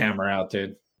 Bringing the hammer out,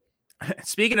 dude.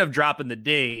 Speaking of dropping the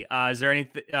D, is there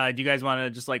anything? Do you guys want to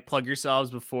just like plug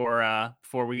yourselves before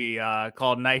we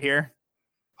call it a night here?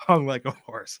 Hung like a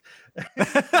horse.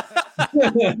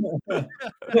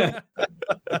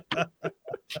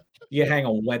 You hang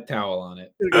a wet towel on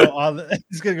it.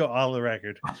 It's gonna go all the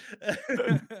record.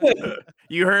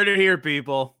 You heard it here,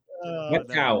 people. Wet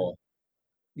towel.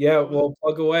 Yeah, well,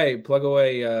 plug away,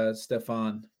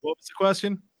 Stefan. What was the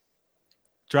question?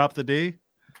 Drop the D.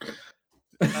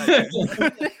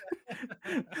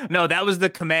 No, that was the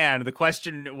command. The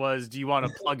question was, do you want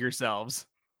to plug yourselves?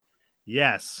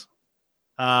 Yes.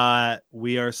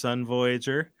 We are Sun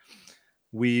Voyager.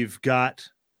 We've got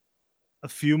a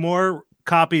few more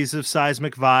copies of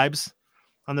Seismic Vibes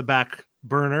on the back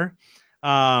burner.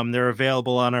 They're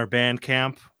available on our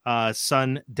Bandcamp,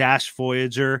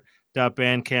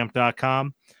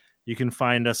 sun-voyager.bandcamp.com. You can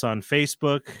find us on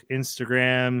Facebook,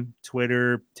 Instagram,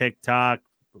 Twitter, TikTok,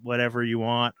 whatever you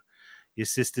want. Your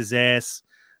sister's ass.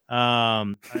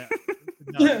 That's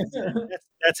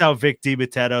how Vic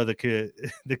DiBattista,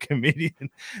 the comedian,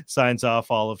 signs off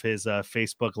all of his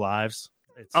Facebook lives.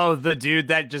 The dude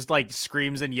that just like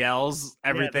screams and yells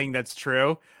everything that's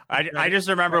true. I just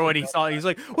remember when he's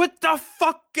like, "What the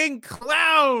fucking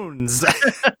clowns?"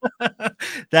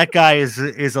 That guy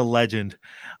is a legend.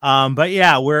 But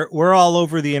yeah, we're all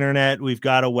over the internet. We've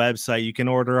got a website. You can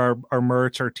order our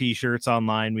merch, our t-shirts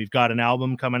online. We've got an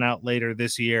album coming out later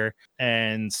this year,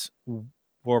 and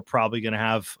we're probably going to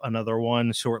have another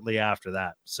one shortly after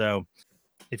that. So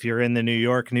if you're in the New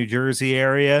York, New Jersey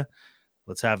area,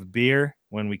 let's have a beer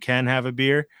when we can have a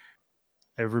beer.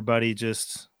 Everybody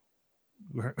just,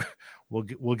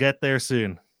 We'll get there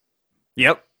soon.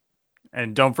 Yep.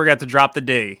 And don't forget to drop the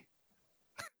D.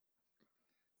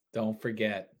 Don't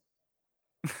forget.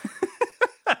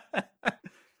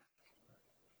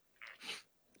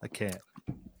 I can't.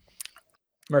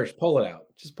 Merch, pull it out.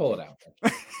 Just pull it out.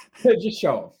 Just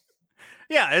show them.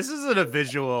 Yeah, this isn't a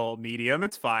visual medium.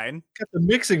 It's fine. Got the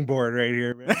mixing board right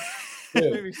here, man.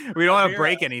 We don't want to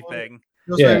break anything.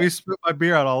 Just maybe spit my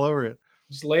beer out all over it.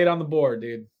 Just lay it on the board,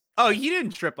 dude. Oh, he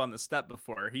didn't trip on the step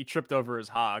before. He tripped over his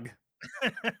hog.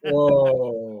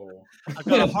 Whoa. I've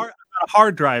got a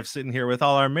hard drive sitting here with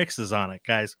all our mixes on it,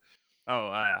 guys.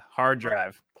 Oh, hard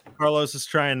drive. Carlos is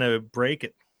trying to break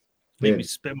it. Make me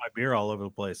spit my beer all over the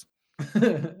place.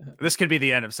 This could be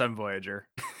the end of Sun Voyager.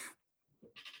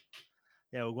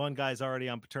 Yeah, well, one guy's already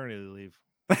on paternity leave.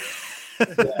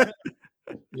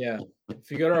 Yeah. If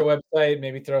you go to our website,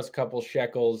 maybe throw us a couple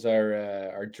shekels.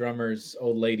 Our drummer's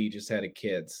old lady just had a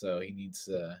kid, so he needs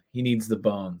the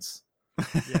bones.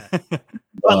 Yeah.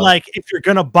 But like, if you're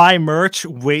gonna buy merch,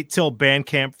 wait till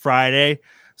Bandcamp Friday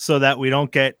so that we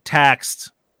don't get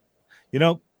taxed. You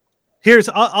know,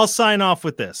 I'll sign off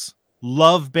with this.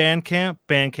 Love Bandcamp.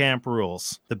 Bandcamp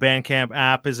rules. The Bandcamp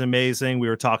app is amazing. We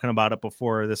were talking about it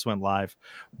before this went live,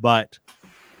 but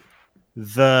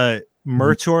the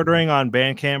merch ordering on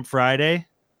Bandcamp Friday,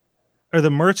 or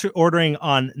the merch ordering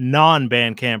on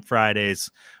non-Bandcamp Fridays,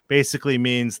 basically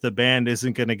means the band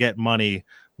isn't going to get money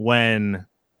when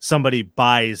somebody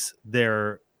buys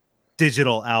their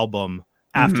digital album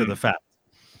after the fact.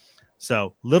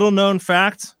 So, little known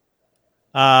fact.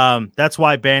 That's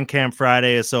why Bandcamp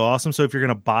Friday is so awesome. So if you're going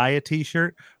to buy a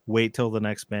t-shirt, wait till the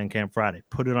next Bandcamp Friday.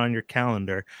 Put it on your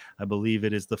calendar. I believe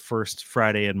it is the first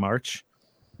Friday in March.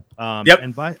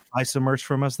 And buy some merch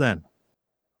from us then.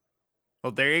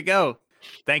 Well, there you go.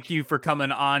 Thank you for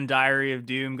coming on Diary of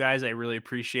Doom, guys. I really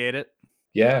appreciate it.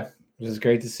 Yeah, it was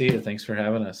great to see you. Thanks for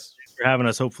having us. Thanks for having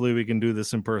us. Hopefully we can do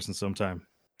this in person sometime.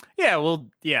 Yeah, well,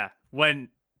 yeah. When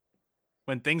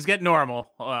things get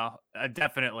normal,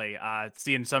 definitely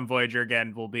seeing Sun Voyager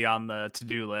again will be on the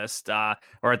to-do list.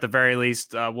 Or at the very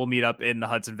least, we'll meet up in the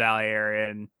Hudson Valley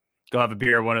area and go have a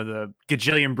beer at one of the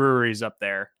gajillion breweries up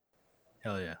there.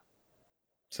 Hell yeah.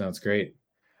 Sounds great.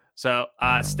 So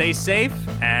stay safe,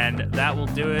 and that will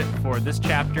do it for this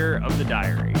chapter of the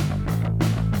diary.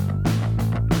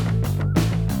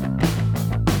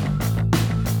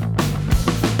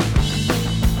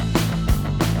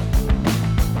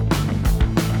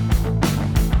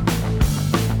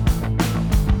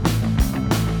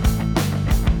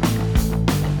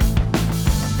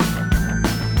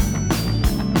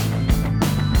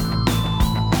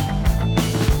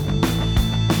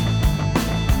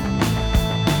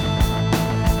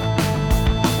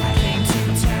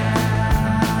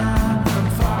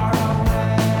 Far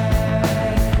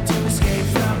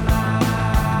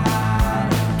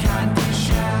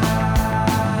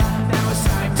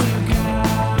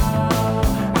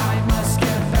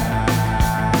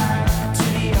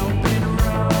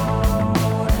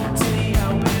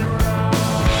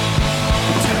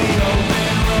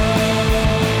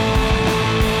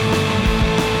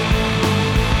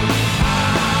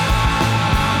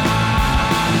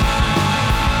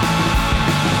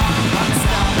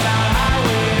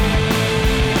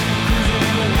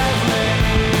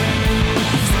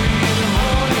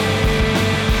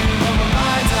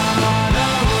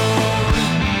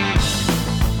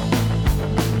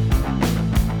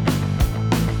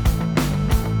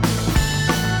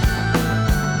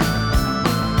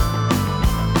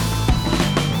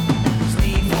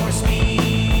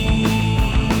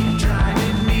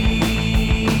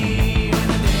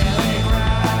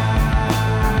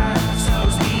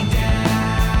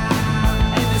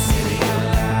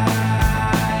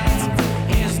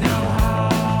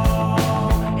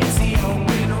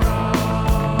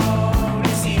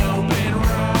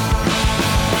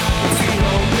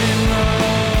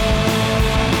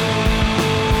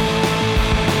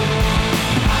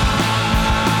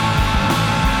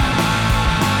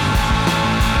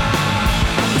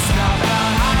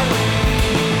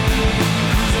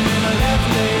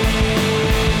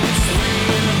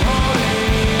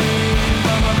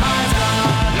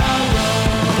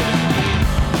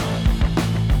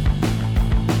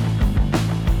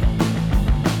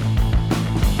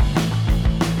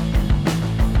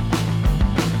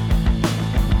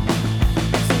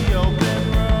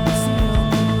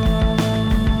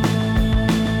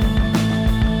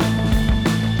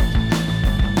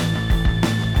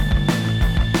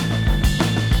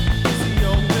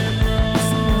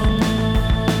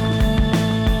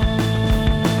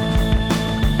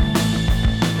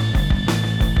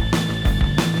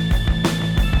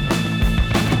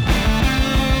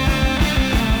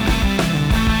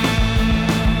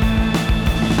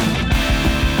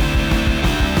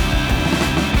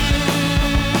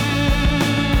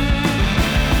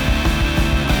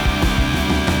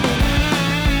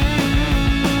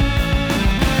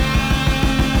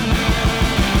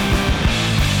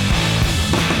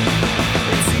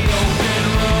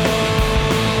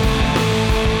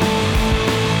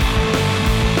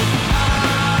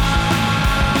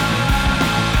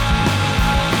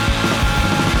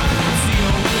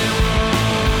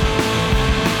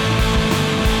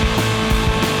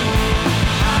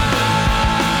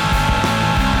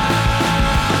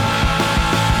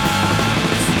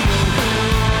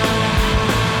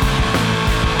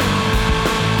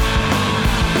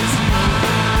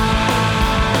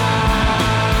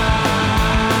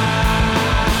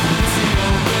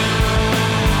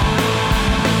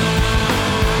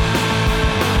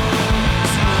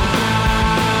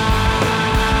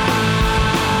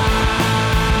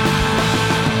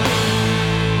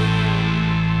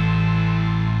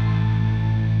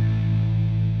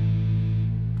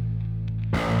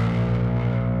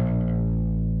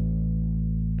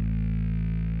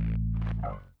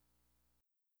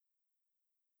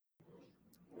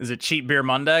Is it Cheap Beer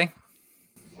Monday?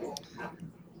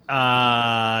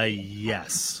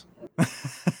 Yes.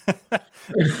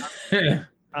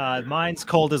 Mine's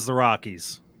cold as the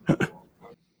Rockies.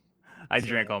 I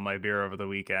drank all my beer over the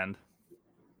weekend.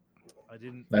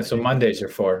 That's what Mondays are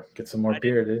for. Get some more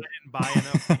beer, dude. I didn't buy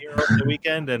enough beer over the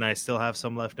weekend, and I still have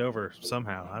some left over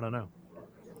somehow. I don't know.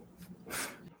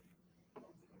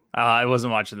 I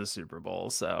wasn't watching the Super Bowl,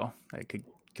 so I could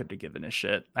have given a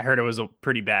shit. I heard it was a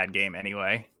pretty bad game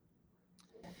anyway.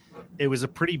 It was a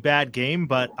pretty bad game,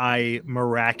 but I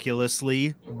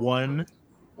miraculously won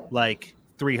like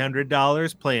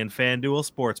 $300 playing FanDuel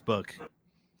Sportsbook.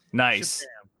 Nice.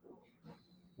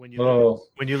 When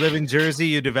you live in Jersey,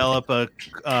 you develop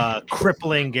a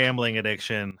crippling gambling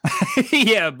addiction.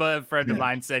 Yeah, but a friend of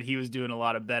mine said he was doing a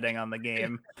lot of betting on the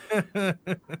game.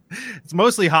 It's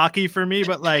mostly hockey for me,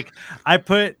 but like I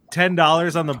put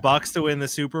 $10 on the Bucks to win the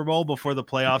Super Bowl before the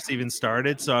playoffs even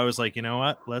started. So I was like, you know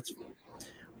what? Let's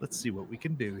see what we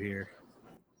can do here.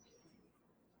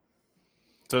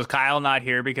 So is Kyle not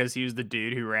here because he was the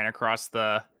dude who ran across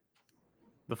the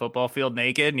football field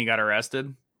naked and he got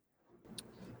arrested?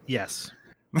 Yes.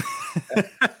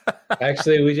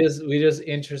 Actually, we just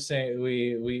interesting.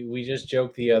 We just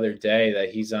joked the other day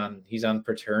that he's on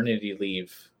paternity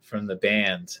leave from the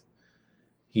band.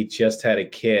 He just had a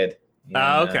kid.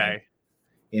 Okay.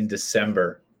 In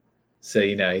December, so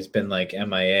he's been like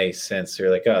MIA since.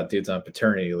 You're like, oh, dude's on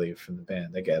paternity leave from the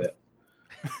band. I get it.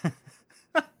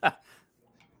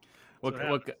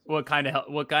 What kind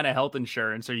of health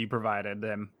insurance are you provided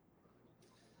him?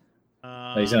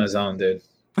 He's on his own, dude.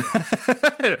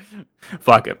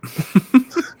 Fuck it.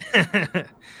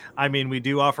 I mean, we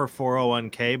do offer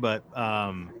 401k, but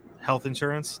health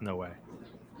insurance, no way.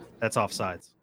 That's offsides.